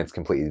food and it's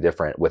completely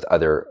different with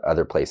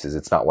other places.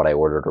 It's not what I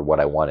ordered or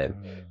what I wanted.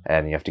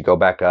 And you have to go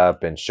back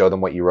up and show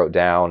them what you wrote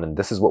down. And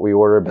this is what we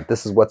ordered, but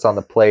this is what's on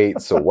the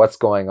plate. So what's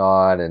going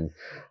on? And,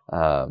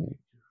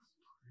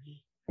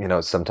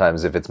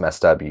 sometimes if it's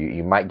messed up,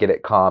 you might get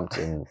it comped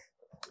and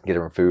get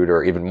different food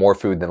or even more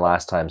food than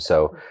last time.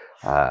 So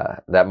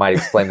that might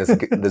explain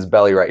this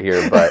belly right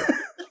here, but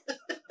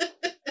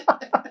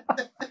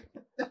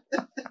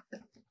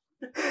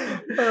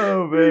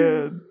oh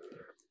man.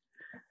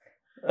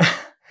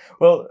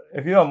 Well,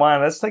 if you don't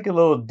mind, let's take a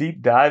little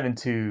deep dive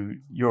into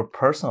your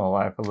personal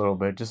life a little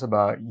bit, just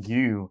about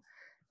you,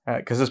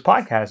 because this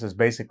podcast is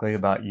basically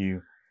about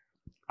you.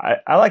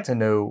 I like to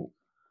know,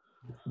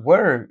 what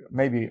are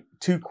maybe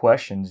 2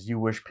 questions you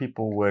wish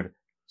people would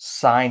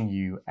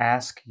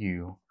ask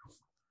you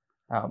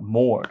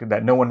more,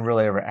 that no one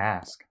really ever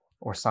asks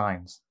or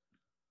signs?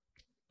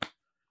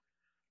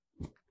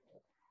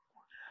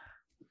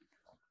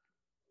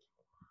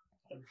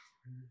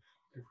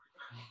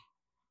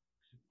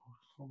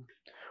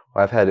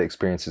 I've had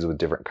experiences with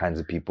different kinds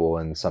of people,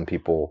 and some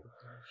people,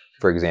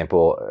 for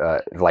example,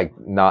 like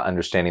not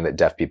understanding that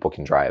deaf people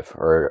can drive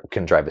or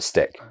can drive a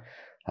stick.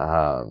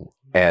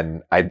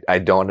 And I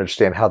don't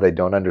understand how they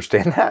don't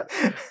understand that.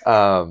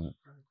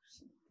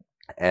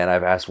 And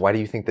I've asked, why do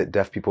you think that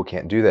deaf people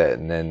can't do that?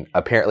 And then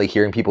apparently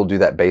hearing people do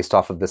that based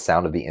off of the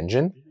sound of the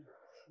engine.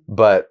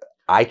 But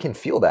I can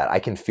feel that. I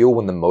can feel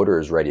when the motor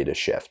is ready to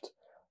shift.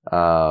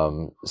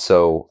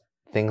 So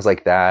things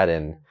like that.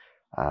 And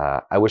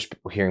I wish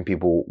hearing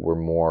people were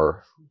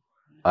more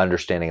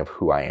understanding of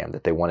who I am,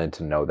 that they wanted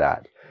to know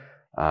that.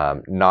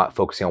 Not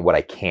focusing on what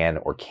I can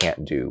or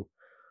can't do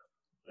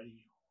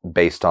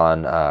based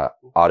on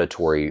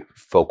auditory,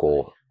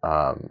 focal,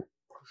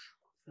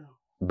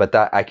 but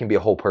that I can be a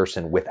whole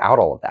person without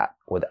all of that,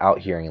 without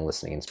hearing and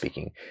listening and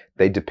speaking.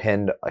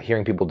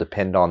 Hearing people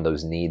depend on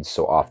those needs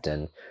so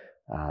often,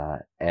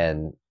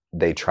 and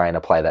they try and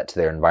apply that to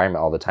their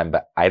environment all the time,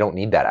 but I don't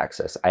need that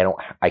access.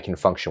 I can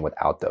function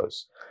without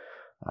those.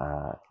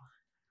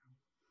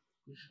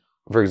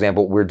 For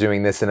example, we're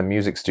doing this in a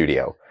music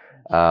studio.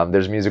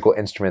 There's musical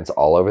instruments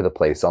all over the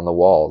place on the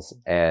walls,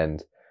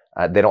 and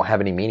they don't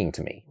have any meaning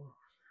to me.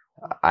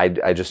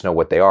 I just know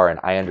what they are,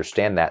 and I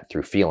understand that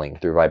through feeling,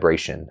 through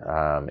vibration.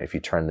 If you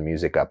turn the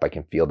music up, I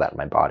can feel that in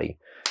my body.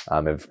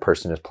 If a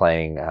person is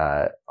playing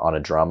on a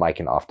drum, I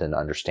can often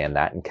understand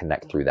that and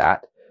connect through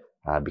that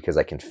because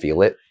I can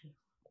feel it.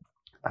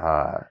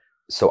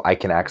 So I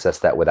can access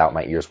that without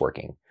my ears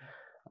working.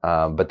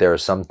 But there are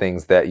some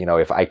things that,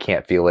 if I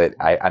can't feel it,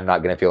 I'm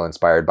not going to feel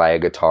inspired by a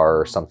guitar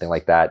or something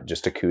like that,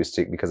 just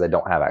acoustic, because I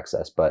don't have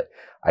access. But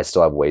I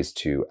still have ways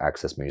to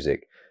access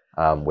music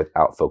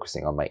without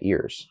focusing on my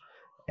ears.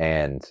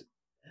 And,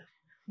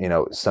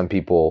 some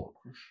people,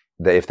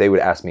 that if they would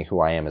ask me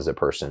who I am as a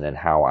person and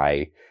how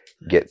I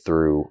get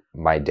through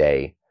my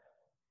day,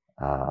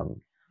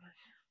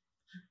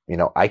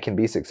 I can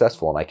be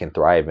successful and I can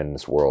thrive in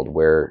this world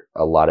where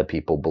a lot of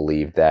people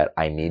believe that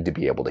I need to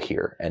be able to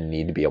hear and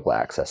need to be able to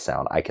access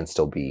sound. I can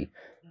still be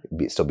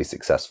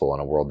successful in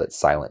a world that's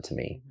silent to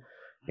me.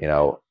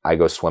 I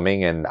go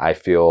swimming and I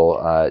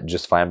feel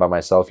just fine by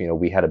myself.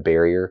 We had a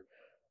barrier.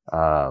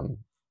 How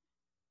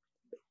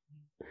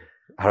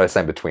do I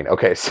say between?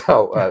 Okay,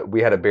 so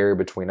we had a barrier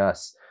between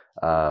us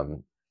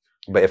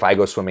But if I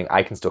go swimming,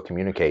 I can still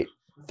communicate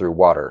through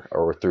water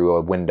or through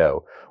a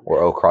window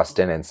or across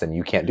distance, and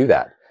you can't do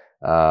that.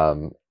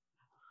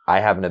 I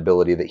have an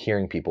ability that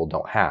hearing people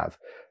don't have,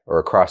 or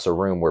across a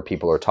room where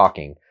people are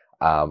talking.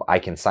 I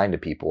can sign to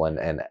people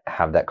and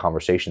have that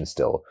conversation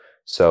still.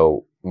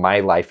 So my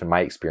life and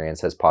my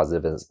experience has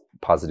positives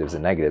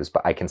and negatives,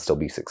 but I can still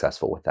be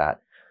successful with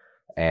that.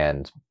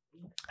 And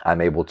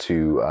I'm able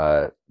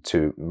to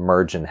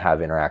merge and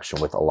have interaction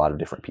with a lot of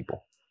different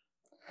people.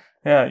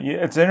 Yeah,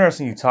 it's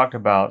interesting you talked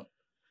about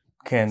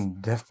can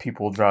deaf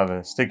people drive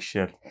a stick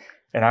shift.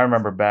 And I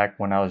remember back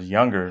when I was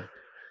younger,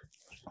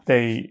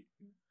 it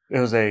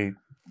was a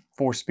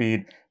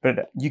 4-speed,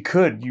 but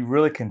you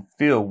really can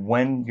feel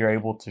when you're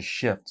able to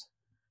shift,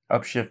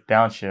 upshift,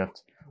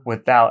 downshift,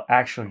 without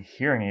actually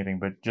hearing anything,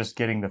 but just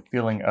getting the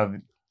feeling of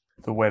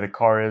the way the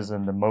car is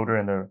and the motor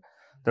and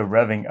the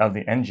revving of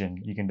the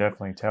engine. You can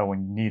definitely tell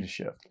when you need a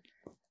shift.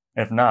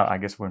 If not, I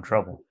guess we're in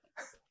trouble.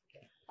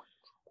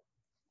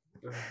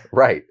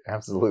 Right,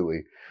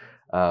 absolutely.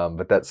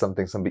 But that's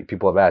something some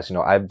people have asked.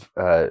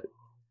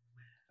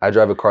 I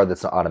drive a car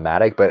that's not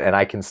automatic, and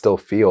I can still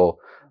feel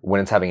when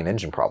it's having an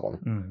engine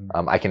problem.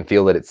 Mm-hmm. I can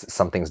feel that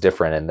something's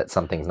different and that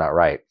something's not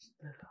right.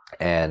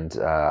 And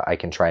I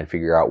can try and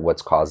figure out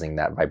what's causing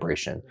that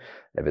vibration.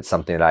 If it's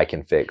something that I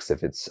can fix,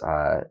 if it's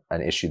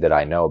an issue that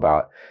I know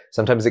about.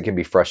 Sometimes it can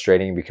be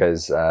frustrating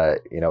because,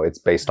 it's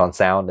based on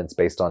sound, it's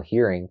based on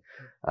hearing.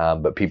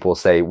 But people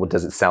say, well,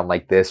 does it sound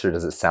like this or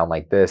does it sound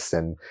like this?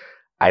 And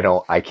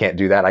I can't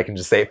do that. I can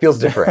just say it feels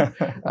different.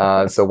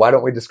 So why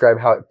don't we describe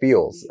how it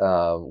feels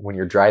when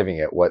you're driving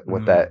it, what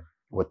that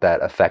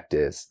effect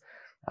is.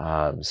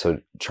 So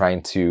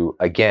trying to,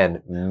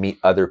 again, meet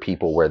other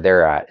people where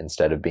they're at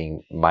instead of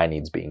my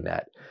needs being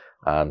met,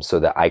 so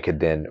that I could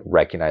then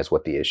recognize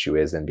what the issue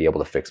is and be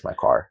able to fix my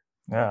car.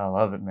 Yeah, I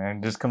love it, man.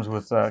 It just comes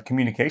with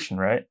communication,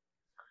 right?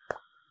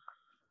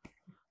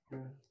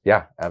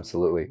 Yeah,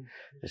 absolutely.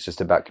 It's just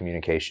about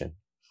communication.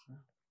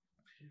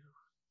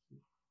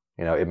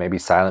 It may be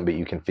silent, but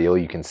you can feel,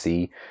 you can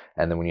see.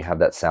 And then when you have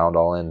that sound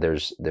all in,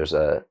 there's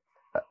a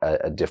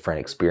different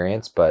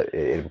experience, but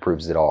it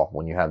improves it all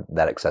when you have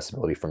that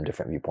accessibility from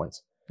different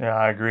viewpoints. Yeah,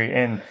 I agree.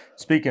 And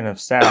speaking of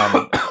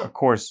sound, of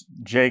course,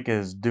 Jake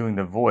is doing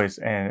the voice,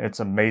 and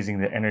it's amazing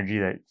the energy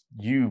that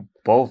you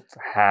both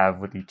have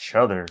with each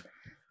other.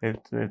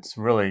 It's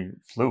really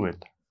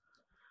fluid.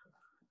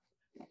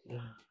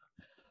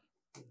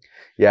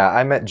 Yeah,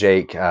 I met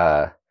Jake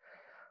a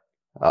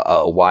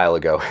while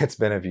ago. It's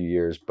been a few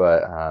years,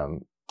 but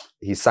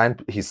he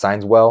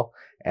signs well,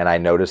 and I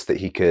noticed that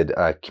he could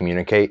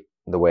communicate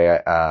the way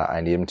I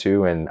need him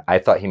to, and I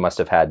thought he must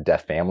have had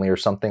deaf family or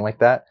something like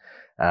that.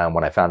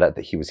 When I found out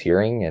that he was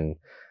hearing and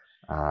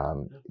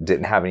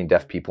didn't have any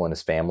deaf people in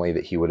his family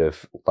that he would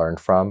have learned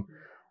from,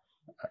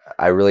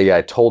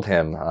 I told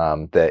him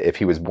that if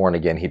he was born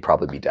again, he'd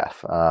probably be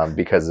deaf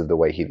because of the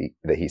way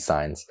he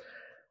signs.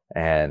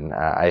 And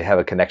I have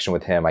a connection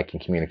with him. I can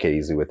communicate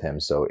easily with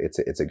him, so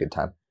it's a good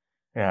time.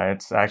 Yeah,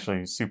 it's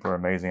actually super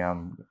amazing.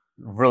 I'm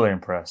really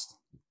impressed.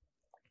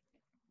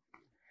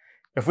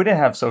 If we didn't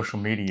have social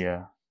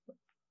media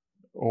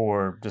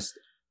or just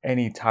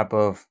any type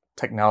of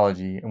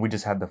technology and we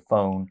just had the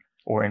phone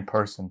or in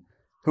person,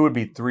 who would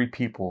be 3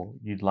 people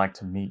you'd like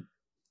to meet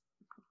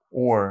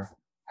or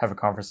have a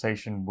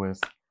conversation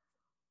with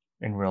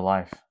in real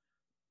life?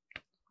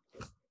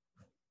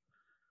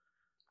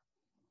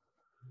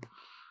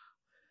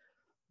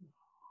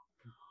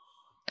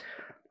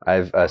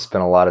 I've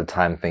spent a lot of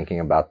time thinking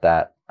about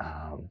that.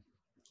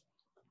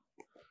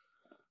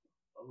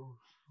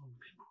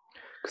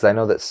 Because I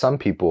know that some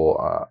people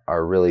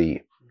are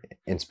really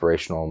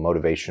inspirational,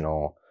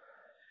 motivational,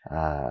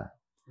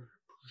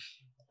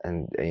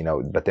 and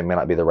but they may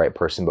not be the right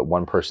person. But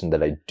one person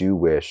that I do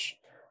wish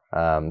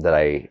that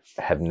I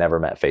have never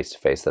met face to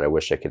face that I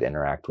wish I could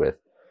interact with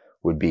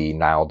would be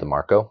Niall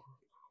DeMarco.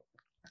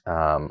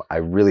 I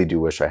really do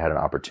wish I had an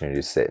opportunity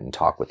to sit and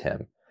talk with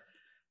him.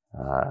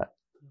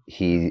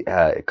 He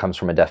comes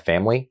from a deaf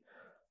family,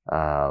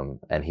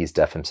 and he's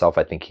deaf himself.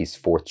 I think he's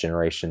 4th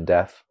generation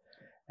deaf,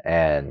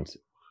 and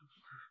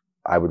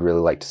I would really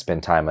like to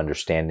spend time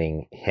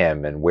understanding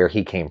him and where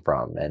he came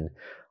from and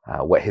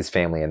what his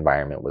family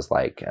environment was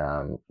like,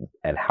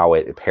 and how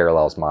it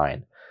parallels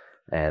mine.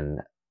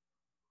 And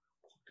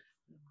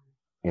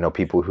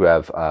people who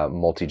have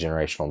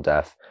multi-generational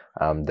deaf,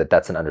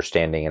 that's an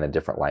understanding and a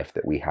different life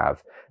that we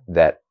have,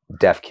 that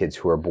deaf kids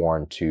who are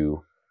born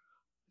to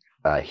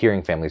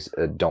hearing families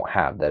don't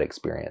have that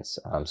experience.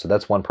 So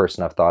that's one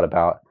person I've thought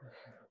about.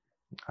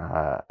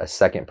 A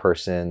second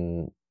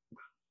person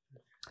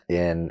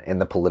in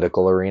the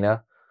political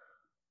arena,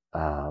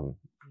 a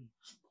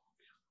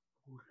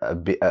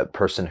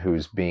person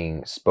who's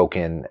being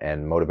spoken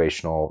and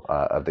motivational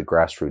of the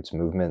grassroots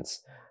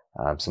movements.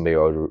 Somebody I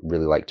would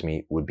really like to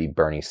meet would be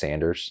Bernie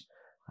Sanders.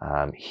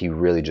 He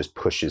really just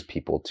pushes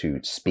people to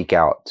speak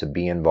out, to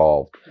be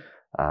involved,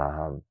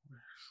 from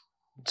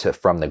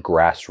the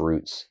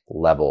grassroots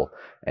level,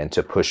 and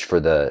to push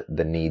for the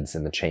needs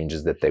and the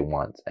changes that they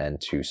want,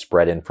 and to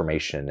spread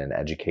information and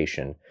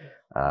education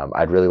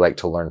I'd really like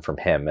to learn from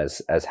him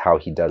as how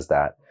he does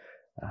that.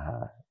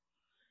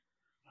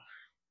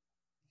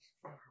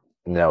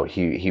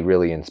 He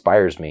really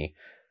inspires me.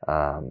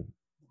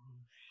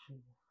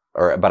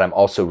 But I'm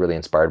also really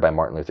inspired by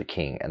Martin Luther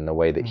King and the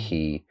way that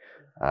he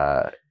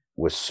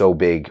was so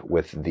big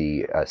with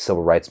the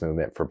civil rights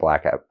movement for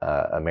Black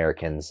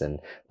Americans, and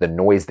the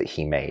noise that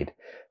he made,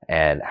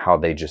 and how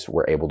they just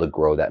were able to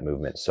grow that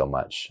movement so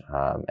much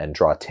and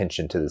draw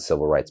attention to the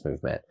civil rights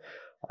movement.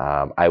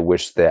 I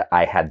wish that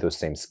I had those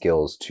same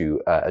skills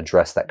to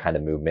address that kind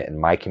of movement in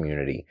my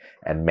community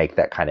and make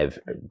that kind of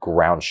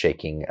ground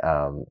shaking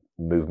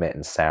movement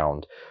and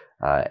sound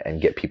and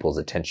get people's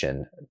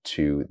attention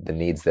to the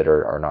needs that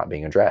are not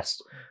being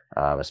addressed,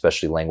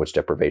 especially language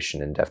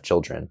deprivation in deaf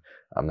children.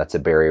 That's a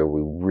barrier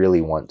we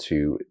really want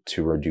to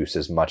reduce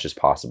as much as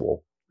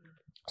possible,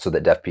 so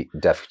that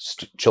deaf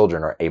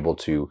children are able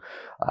to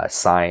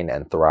sign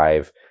and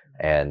thrive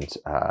and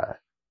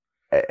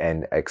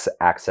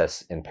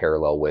access in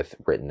parallel with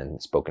written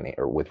and spoken,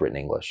 or with written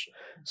English.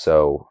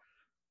 So,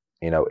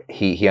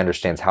 he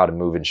understands how to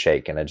move and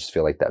shake, and I just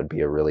feel like that would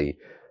be a really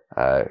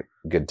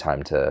good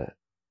time to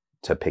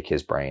pick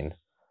his brain.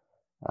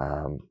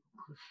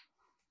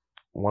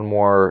 One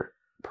more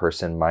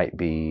person might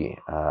be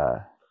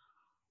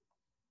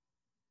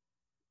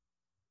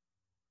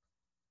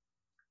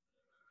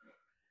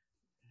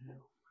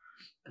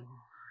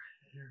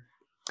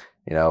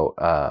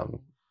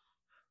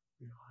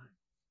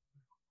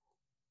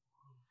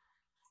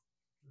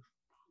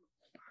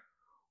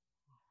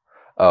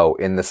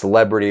in the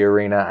celebrity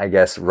arena, I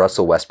guess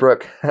Russell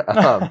Westbrook.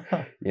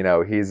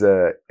 He's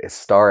a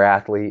star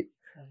athlete.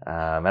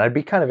 And I'd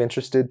be kind of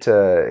interested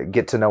to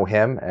get to know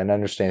him and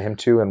understand him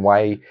too, and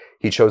why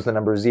he chose the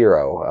number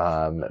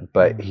 0.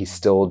 But he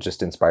still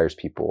just inspires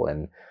people,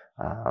 and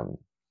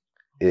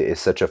is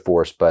such a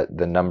force. But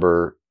the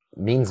number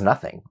means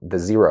nothing. The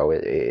 0,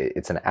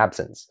 it's an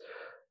absence.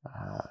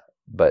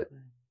 But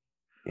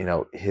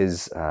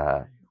his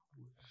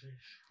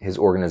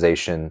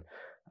organization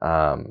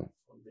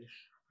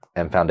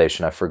and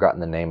foundation, I've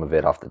forgotten the name of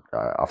it off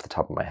the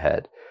top of my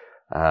head.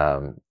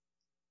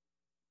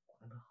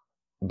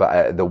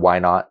 But the Why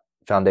Not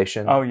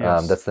Foundation. Oh,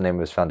 yes. That's the name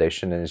of his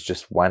foundation, and it's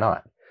just why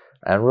not?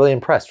 And I'm really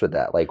impressed with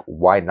that. Like,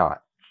 why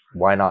not?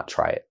 Why not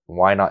try it?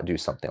 Why not do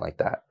something like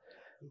that?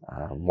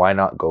 Why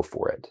not go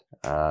for it?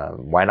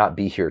 Why not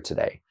be here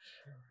today?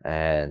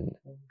 And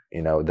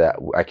that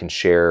I can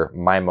share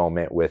my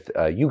moment with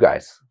you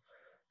guys.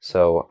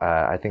 So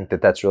I think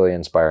that that's really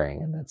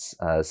inspiring, and that's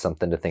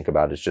something to think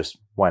about. Is just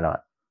why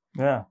not?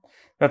 Yeah,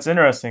 that's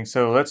interesting.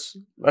 So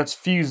let's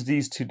fuse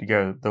these two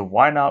together: the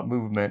Why Not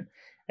movement.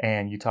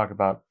 And you talk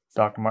about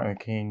Dr. Martin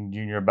Luther King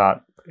Jr.,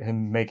 about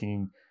him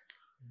making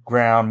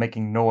ground,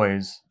 making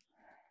noise.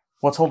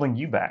 What's holding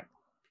you back?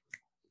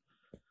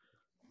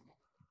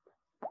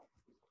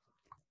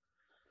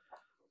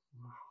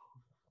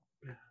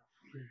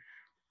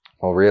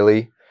 Well,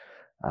 really,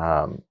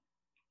 I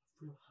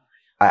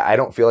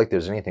don't feel like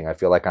there's anything. I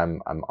feel like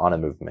I'm on a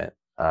movement.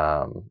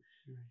 I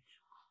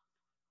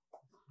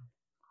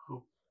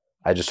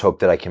just hope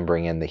that I can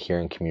bring in the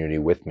hearing community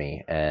with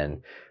me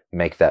and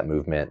make that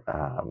movement,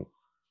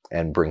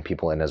 and bring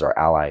people in as our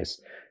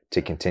allies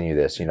to continue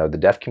this. The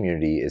deaf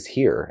community is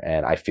here,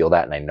 and I feel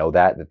that, and I know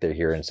that they're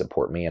here and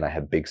support me, and I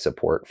have big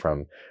support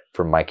from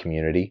my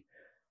community.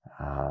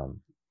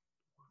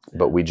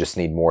 But we just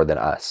need more than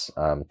us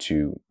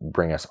to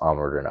bring us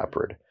onward and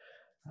upward,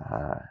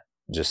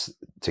 just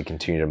to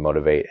continue to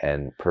motivate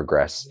and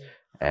progress,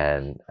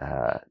 and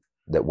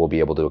that we'll be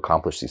able to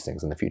accomplish these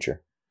things in the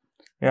future.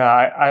 Yeah,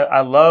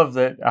 I love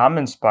that. I'm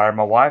inspired.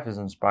 My wife is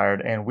inspired,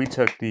 and we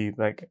took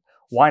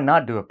why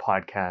not do a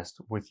podcast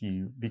with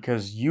you?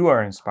 Because you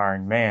are an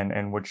inspiring man,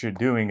 and what you're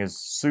doing is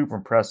super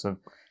impressive,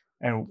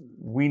 and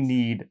we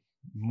need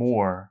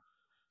more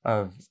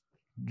of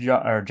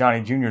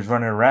Johnny Juniors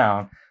running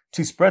around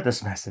to spread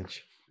this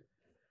message.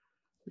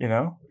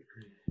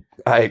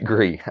 I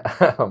agree.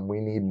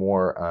 We need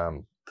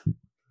more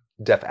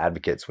deaf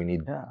advocates. We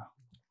need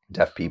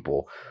deaf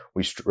people.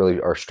 We really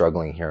are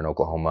struggling here in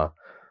Oklahoma.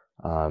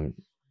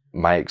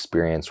 My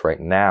experience right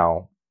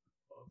now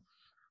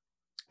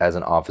as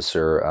an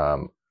officer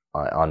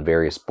on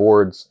various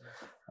boards,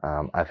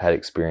 I've had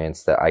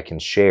experience that I can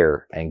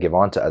share and give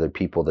on to other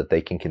people, that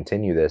they can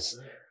continue this,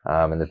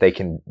 and that they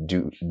can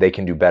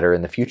do better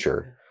in the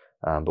future.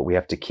 But we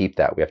have to keep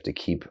that. We have to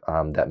keep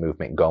that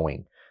movement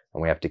going,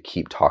 and we have to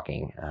keep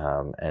talking.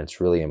 And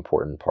it's really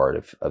important part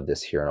of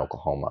this here in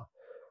Oklahoma.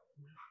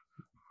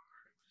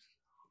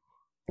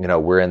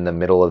 We're in the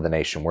middle of the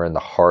nation. We're in the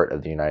heart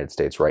of the United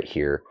States, right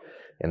here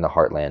in the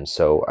heartland.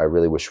 So I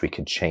really wish we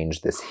could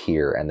change this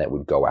here, and that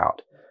would go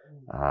out.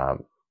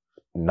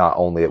 Not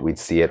only that we'd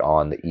see it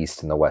on the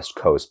East and the West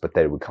Coast, but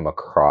that it would come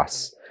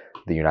across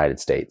the United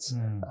States.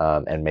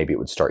 And maybe it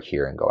would start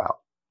here and go out.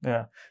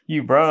 Yeah.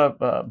 You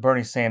brought up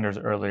Bernie Sanders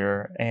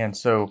earlier. And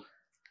so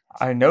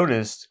I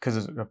noticed, because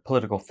it's a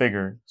political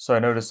figure, so I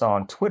noticed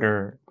on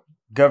Twitter,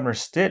 Governor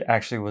Stitt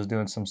actually was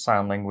doing some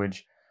sign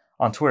language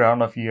on Twitter. I don't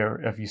know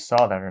if you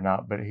saw that or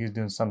not, but he was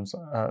doing some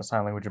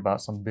sign language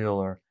about some bill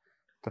or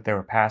that they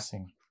were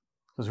passing.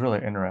 It was really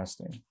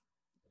interesting.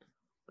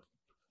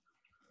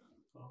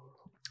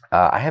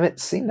 I haven't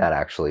seen that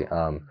actually.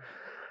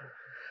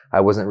 I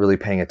wasn't really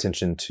paying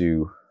attention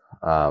to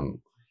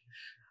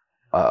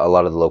a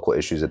lot of the local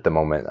issues at the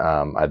moment.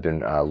 I've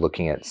been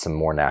looking at some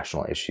more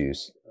national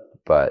issues,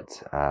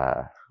 but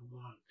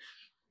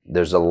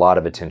there's a lot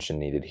of attention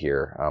needed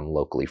here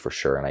locally for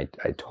sure, and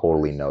I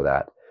totally know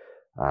that.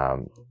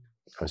 I'm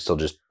still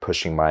just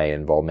pushing my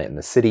involvement in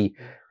the city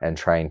and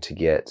trying to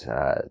get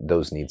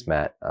those needs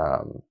met,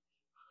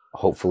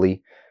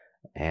 hopefully,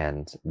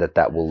 and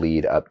that will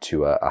lead up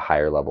to a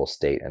higher level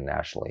state and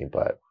nationally.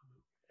 But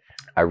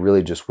I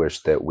really just wish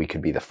that we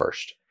could be the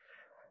first.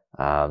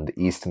 The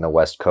East and the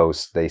West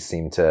Coast, they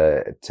seem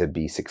to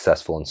be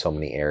successful in so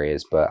many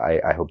areas, but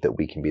I hope that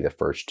we can be the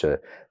first to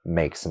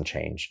make some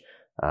change.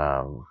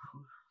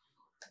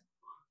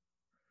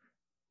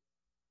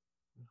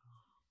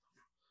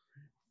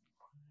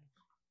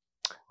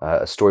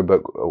 A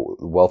storybook,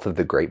 Wealth of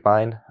the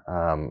Grapevine,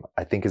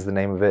 I think is the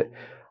name of it.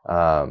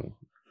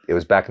 It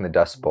was back in the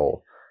Dust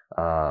Bowl.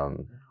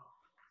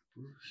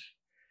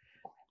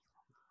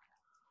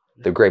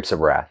 The Grapes of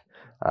Wrath,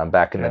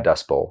 back in the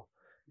Dust Bowl.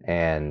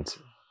 And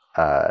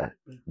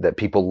that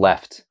people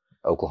left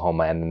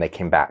Oklahoma and then they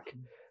came back.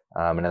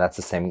 And that's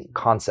the same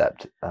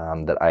concept,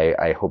 that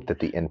I hope that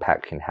the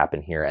impact can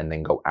happen here and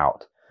then go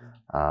out,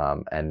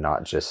 and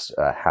not just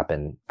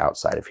happen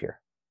outside of here.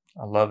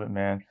 I love it,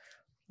 man.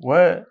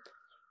 What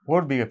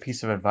would be a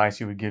piece of advice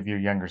you would give your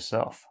younger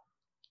self?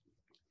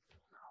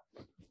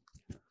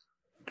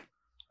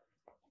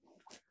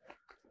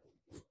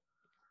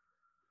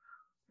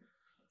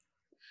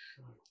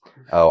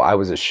 Oh, I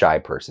was a shy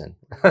person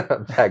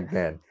back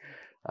then.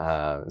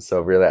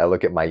 So really, I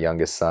look at my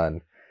youngest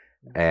son,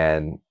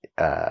 and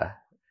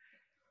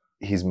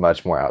he's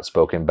much more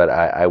outspoken. But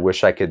I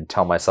wish I could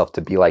tell myself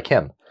to be like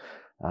him,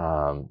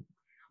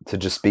 to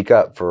just speak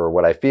up for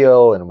what I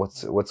feel and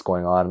what's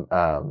going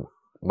on.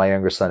 My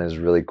younger son is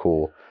really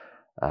cool,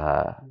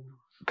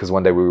 because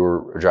one day we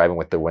were driving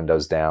with the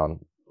windows down,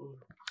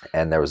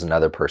 and there was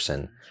another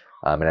person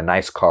in a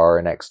nice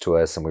car next to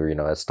us, and we were at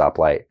a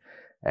stoplight,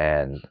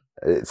 and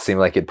it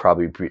seemed like it'd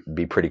probably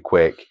be pretty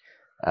quick.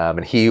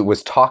 And he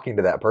was talking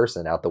to that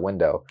person out the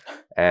window,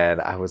 and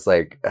I was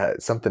like,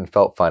 something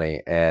felt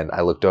funny, and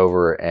I looked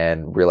over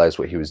and realized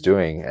what he was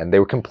doing, and they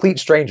were complete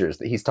strangers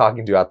that he's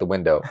talking to out the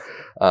window,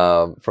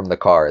 from the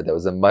car. That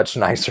was a much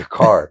nicer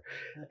car.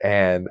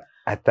 And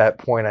at that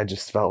point, I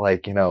just felt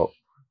like, do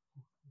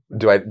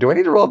I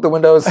need to roll up the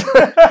windows? Do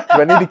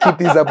I need to keep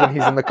these up when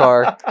he's in the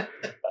car?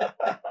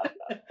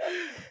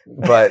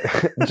 But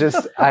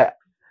just,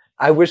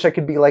 I wish I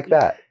could be like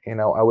that.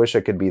 I wish I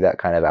could be that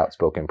kind of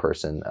outspoken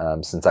person.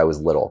 Since I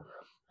was little,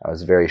 I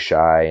was very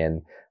shy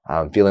and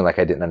feeling like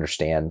I didn't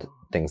understand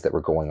things that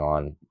were going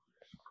on.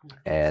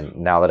 And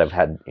now that I've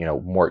had,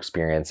 more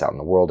experience out in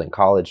the world in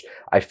college,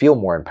 I feel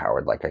more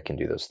empowered, like I can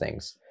do those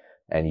things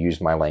and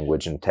use my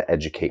language and to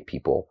educate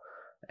people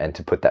and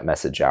to put that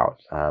message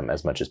out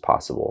as much as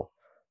possible.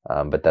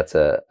 But that's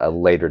a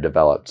later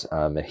developed,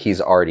 and he's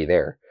already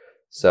there.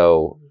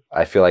 So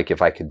I feel like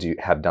if I could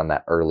have done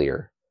that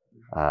earlier,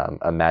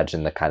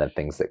 imagine the kind of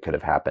things that could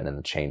have happened and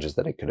the changes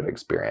that I could have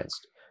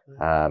experienced.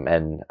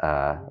 And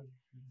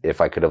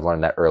if I could have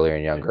learned that earlier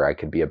and younger, I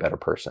could be a better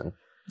person.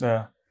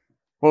 Yeah.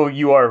 Well,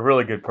 you are a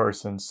really good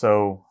person,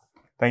 so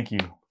thank you.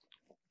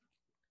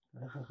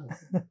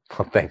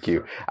 Well, thank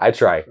you. I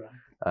try.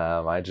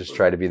 I just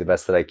try to be the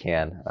best that I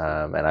can.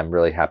 And I'm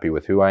really happy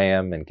with who I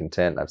am and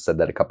content. I've said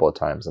that a couple of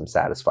times. I'm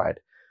satisfied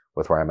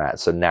with where I'm at.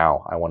 So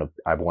now I want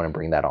to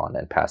bring that on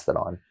and pass that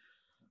on.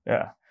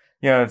 Yeah.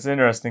 Yeah, it's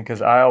interesting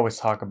because I always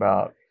talk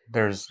about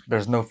there's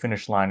no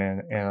finish line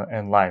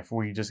in life.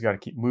 We just got to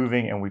keep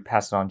moving, and we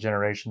pass it on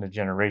generation to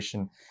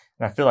generation.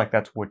 And I feel like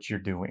that's what you're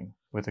doing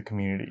with the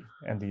community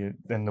and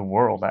the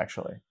world,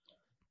 actually.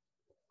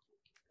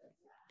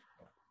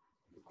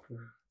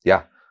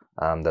 Yeah,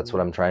 that's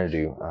what I'm trying to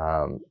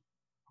do.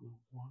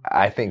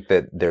 I think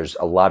that there's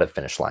a lot of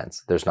finish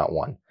lines. There's not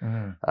one.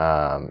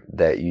 Mm-hmm.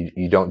 That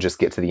you don't just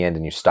get to the end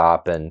and you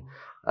stop and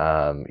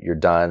you're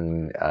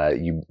done.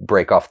 You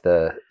break off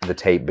the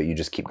tape, but you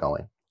just keep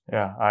going.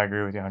 Yeah, I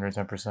agree with you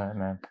 110%,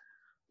 man.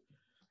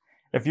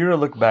 If you were to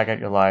look back at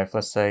your life,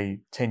 let's say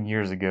 10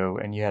 years ago,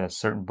 and you had a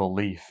certain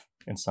belief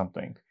in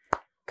something,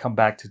 come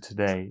back to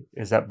today,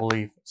 is that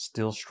belief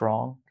still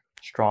strong,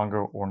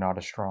 stronger, or not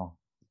as strong?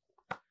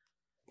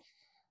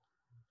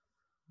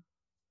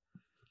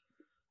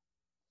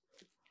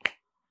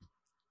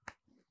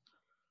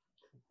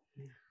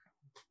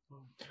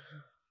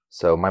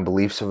 So my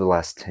beliefs over the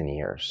last 10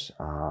 years,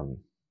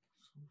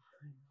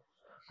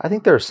 I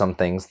think there are some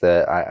things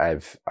that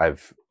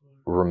I've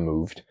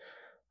removed.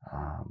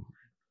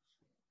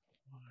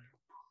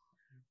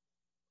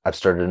 I've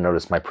started to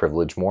notice my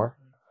privilege more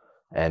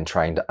and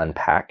trying to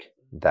unpack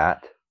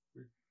that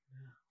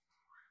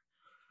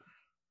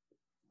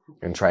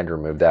and trying to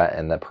remove that.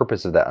 And the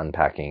purpose of that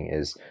unpacking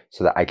is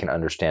so that I can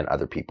understand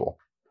other people.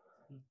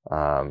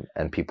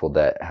 and people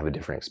that have a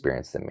different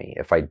experience than me.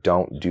 If I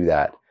don't do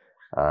that,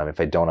 if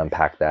I don't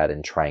unpack that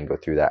and try and go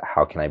through that,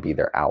 how can I be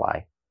their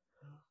ally?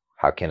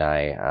 How can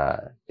I,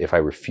 if I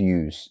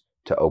refuse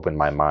to open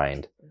my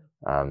mind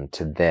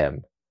to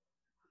them,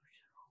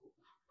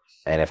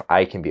 and if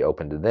I can be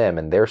open to them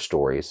and their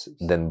stories,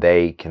 then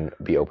they can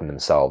be open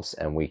themselves,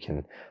 and we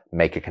can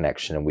make a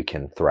connection and we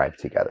can thrive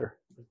together.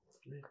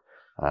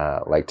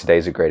 Like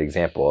today's a great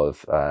example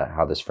of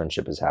how this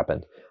friendship has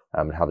happened,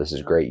 and how this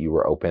is great. You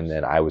were open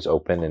and I was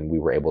open, and we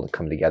were able to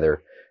come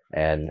together,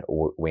 and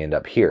we end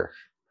up here.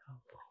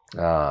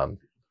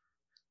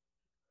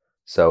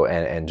 So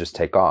just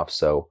take off.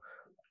 So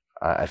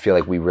I feel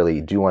like we really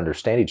do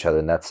understand each other,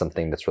 and that's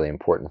something that's really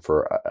important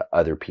for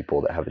other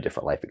people that have a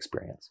different life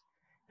experience.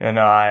 And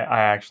I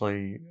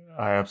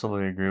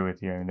absolutely agree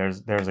with you. I mean,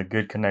 there's a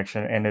good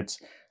connection, and it's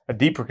a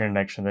deeper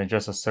connection than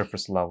just a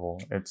surface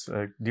level. It's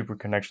a deeper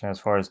connection as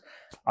far as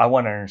I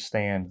want to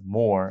understand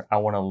more. I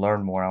want to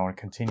learn more. I want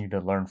to continue to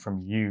learn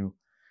from you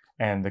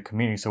and the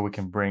community, so we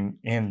can bring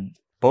in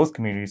both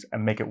communities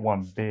and make it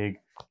one big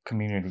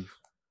community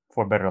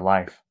for a better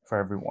life for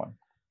everyone.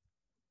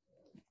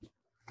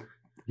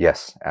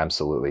 Yes,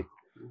 absolutely.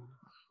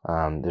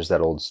 There's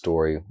that old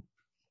story.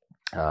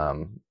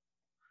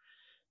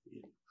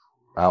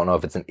 I don't know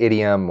if it's an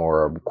idiom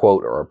or a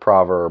quote or a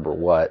proverb or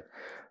what,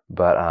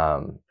 but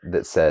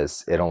that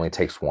says it only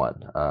takes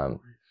one.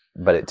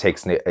 But it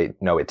takes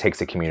it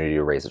takes a community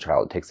to raise a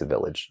child. It takes a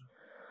village.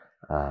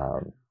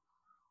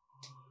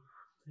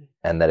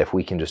 And that if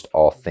we can just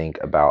all think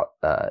about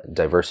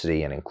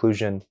diversity and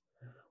inclusion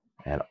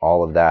and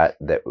all of that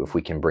if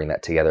we can bring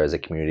that together as a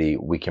community,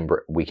 we can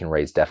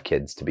raise deaf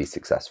kids to be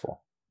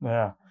successful.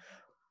 Yeah.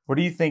 What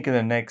do you think in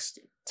the next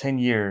 10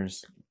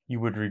 years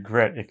you would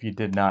regret if you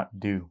did not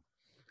do?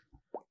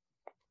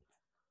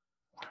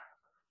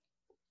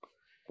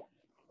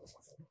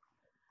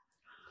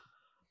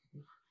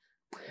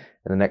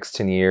 In the next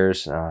 10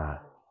 years,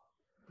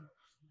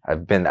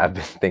 I've been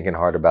thinking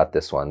hard about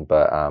this one,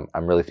 but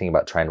I'm really thinking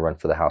about trying to run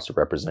for the House of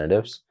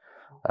Representatives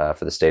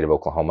for the state of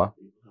Oklahoma.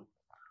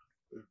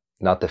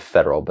 Not the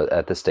federal, but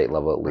at the state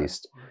level at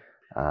least.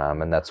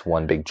 And that's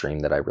one big dream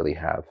that I really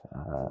have.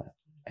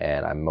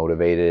 And I'm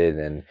motivated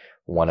and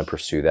want to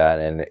pursue that.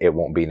 And it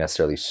won't be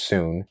necessarily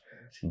soon,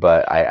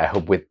 but I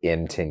hope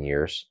within 10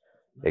 years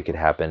it could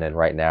happen. And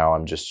right now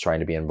I'm just trying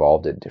to be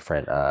involved at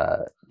different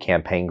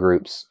campaign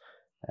groups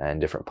and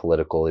different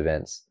political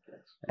events.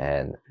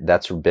 And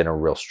that's been a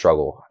real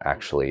struggle,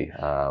 actually.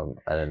 And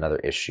another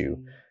issue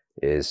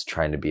is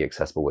trying to be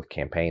accessible with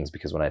campaigns,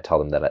 because when I tell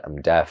them that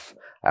I'm deaf,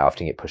 I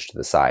often get pushed to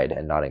the side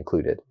and not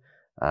included.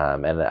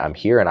 And I'm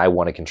here and I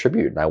want to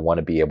contribute, and I want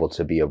to be able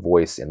to be a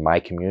voice in my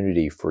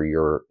community for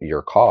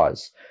your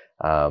cause.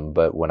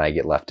 But when I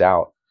get left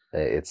out,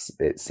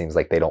 it seems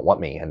like they don't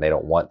want me and they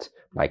don't want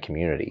my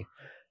community.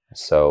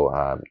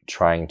 So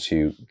trying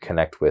to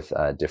connect with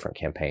different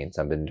campaigns.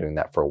 I've been doing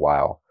that for a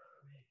while.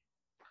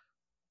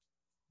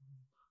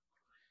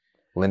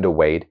 Linda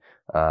Wade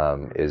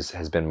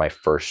has been my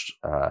first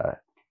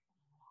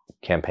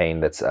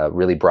campaign that's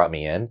really brought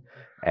me in.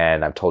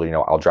 And I've told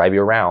her, I'll drive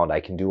you around. I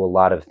can do a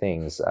lot of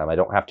things. I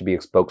don't have to be a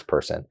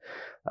spokesperson,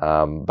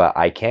 but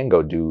I can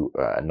go do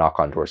knock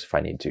on doors if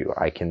I need to.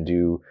 I can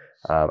do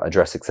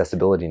address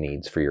accessibility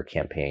needs for your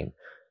campaign.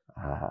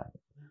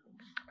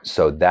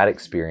 So that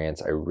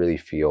experience, I really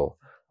feel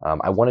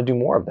I want to do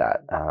more of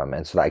that,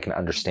 and so that I can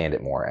understand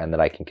it more, and that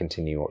I can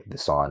continue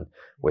this on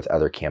with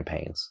other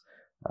campaigns,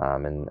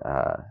 and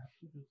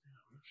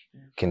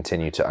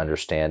continue to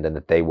understand, and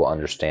that they will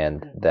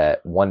understand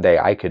that one day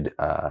I could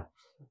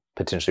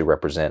potentially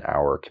represent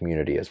our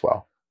community as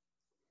well.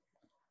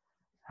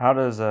 How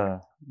does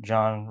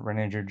John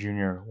Renninger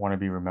Jr. want to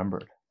be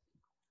remembered?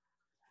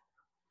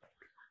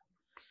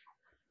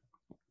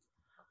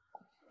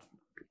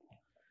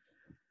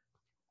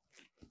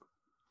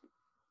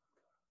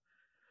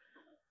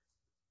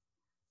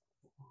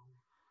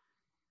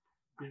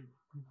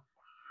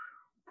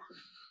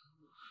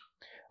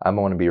 I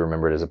want to be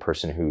remembered as a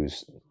person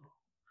who's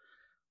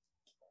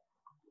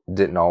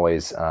didn't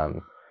always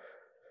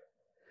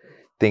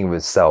think of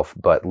himself,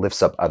 but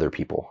lifts up other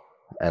people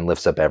and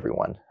lifts up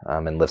everyone,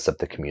 and lifts up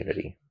the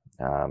community.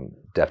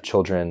 Deaf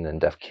children and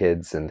deaf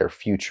kids and their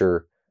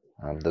future,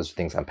 those are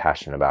things I'm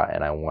passionate about,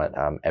 and I want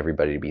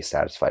everybody to be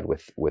satisfied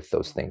with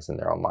those things in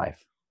their own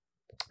life,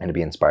 and to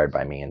be inspired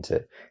by me, and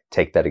to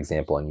take that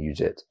example and use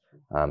it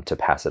to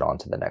pass it on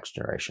to the next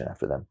generation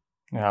after them.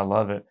 Yeah, I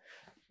love it.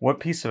 What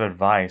piece of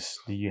advice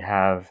do you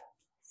have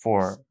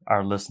for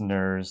our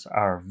listeners,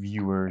 our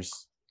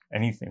viewers,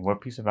 anything?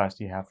 What piece of advice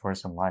do you have for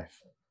us in life?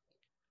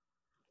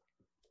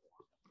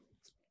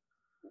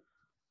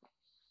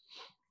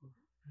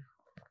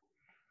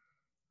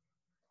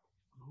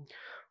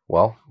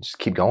 Well, just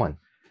keep going.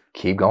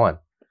 Keep going.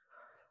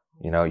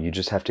 You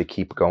just have to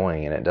keep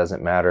going, and it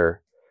doesn't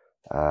matter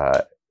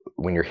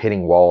when you're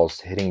hitting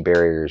walls, hitting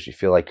barriers, you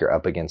feel like you're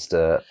up against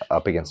a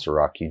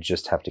rock. You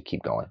just have to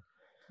keep going.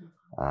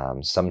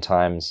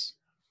 Sometimes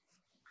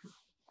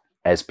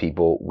as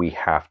people, we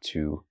have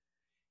to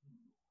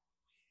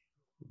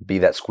be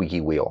that squeaky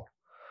wheel.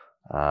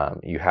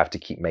 You have to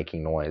keep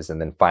making noise,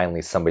 and then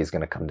finally somebody's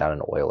going to come down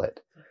and oil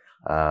it.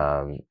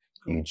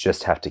 You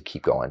just have to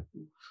keep going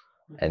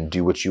and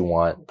do what you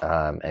want,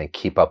 and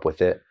keep up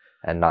with it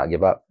and not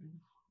give up.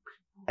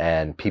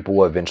 And people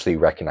will eventually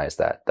recognize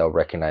that. They'll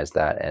recognize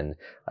that, and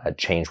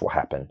change will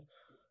happen.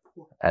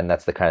 And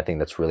that's the kind of thing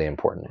that's really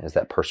important, is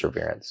that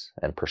perseverance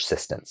and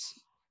persistence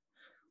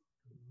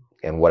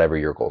in whatever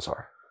your goals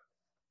are.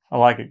 I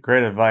like it.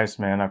 Great advice,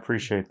 man. I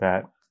appreciate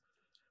that.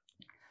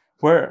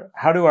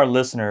 How do our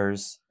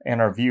listeners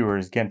and our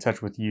viewers get in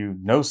touch with you?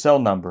 No cell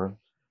number,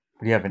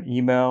 but you have an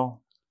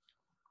email.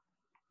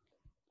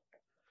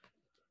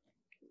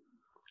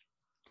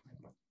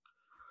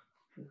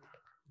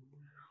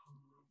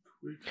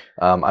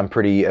 I'm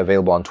pretty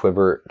available on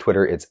Twitter.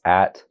 It's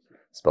at,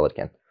 spell it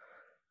again,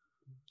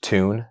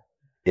 Tune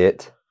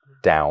It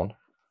Down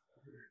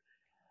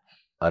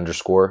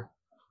 _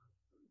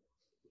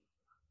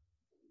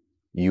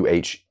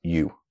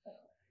 UHU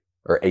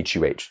or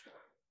HUH.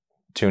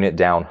 Tune It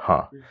Down,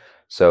 huh?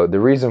 So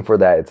the reason for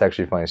that, it's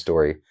actually a funny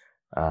story.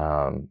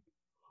 As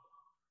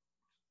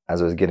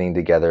I was getting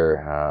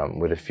together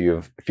with a few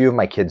of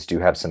my kids do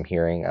have some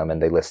hearing,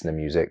 and they listen to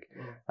music,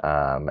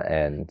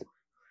 and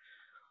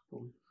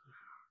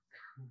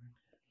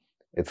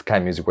it's the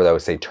kind of music where I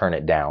would say turn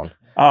it down.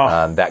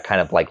 That kind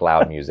of like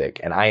loud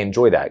music, and I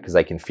enjoy that because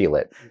I can feel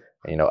it.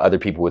 Other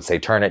people would say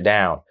turn it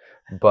down,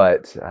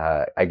 but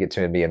I get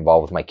to be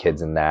involved with my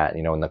kids in that,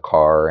 in the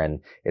car,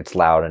 and it's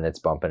loud and it's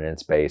bumping and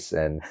it's bass,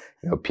 and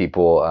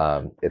people,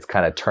 it's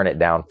kind of turn it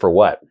down for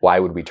what? Why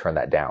would we turn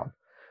that down?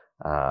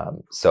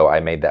 So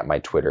I made that my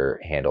Twitter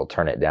handle,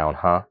 turn it down,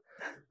 huh?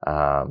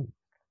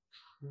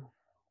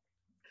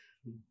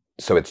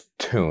 So it's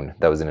tune.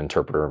 That was an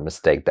interpreter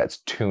mistake. That's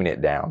tune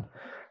it down.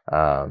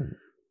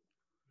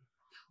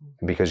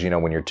 Because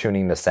when you're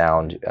tuning the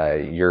sound,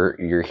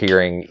 your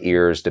hearing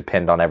ears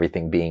depend on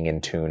everything being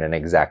in tune and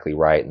exactly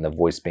right, and the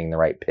voice being the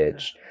right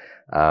pitch,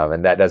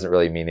 and that doesn't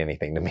really mean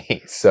anything to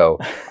me. So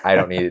I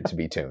don't need it to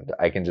be tuned.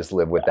 I can just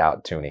live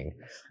without tuning,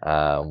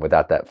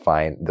 without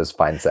those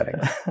fine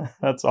settings.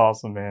 That's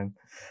awesome, man.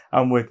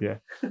 I'm with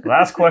you.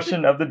 Last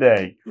question of the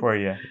day for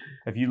you.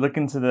 If you look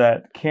into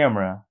that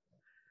camera,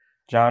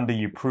 John, do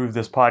you approve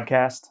this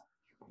podcast?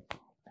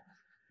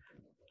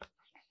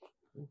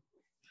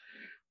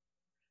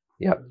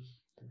 Yep.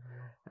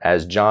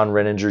 As John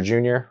Renninger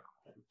Jr.,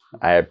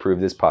 I approve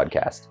this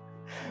podcast.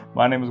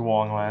 My name is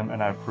Wong Lam,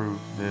 and I approve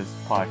this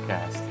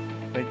podcast.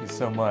 Thank you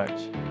so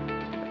much.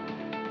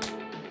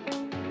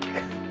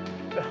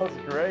 That was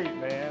great,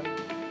 man.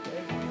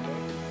 Thank you.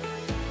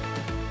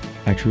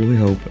 I truly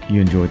hope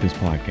you enjoyed this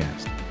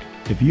podcast.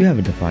 If you have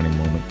a defining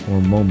moment or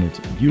moments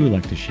you would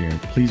like to share,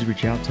 please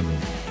reach out to me.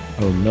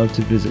 I would love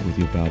to visit with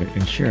you about it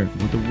and share it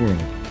with the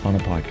world on a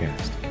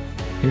podcast.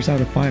 Here's how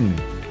to find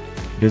me.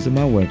 Visit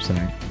my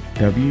website,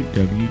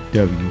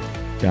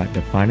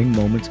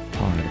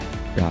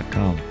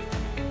 www.definingmomentspod.com.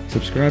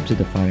 Subscribe to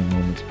Defining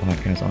Moments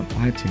Podcast on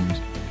iTunes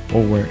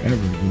or wherever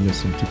you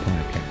listen to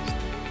podcasts.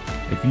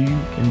 If you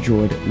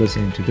enjoyed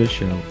listening to this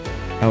show,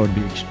 I would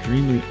be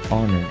extremely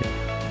honored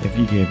if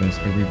you gave us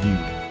a review.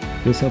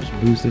 This helps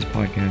boost this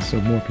podcast so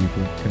more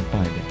people can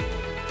find it.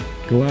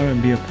 Go out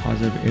and be a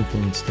positive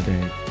influence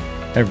today,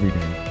 every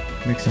day.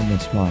 Make someone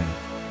smile.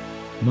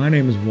 My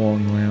name is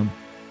Wong Lam,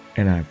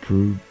 and I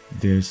approve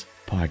this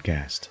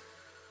podcast.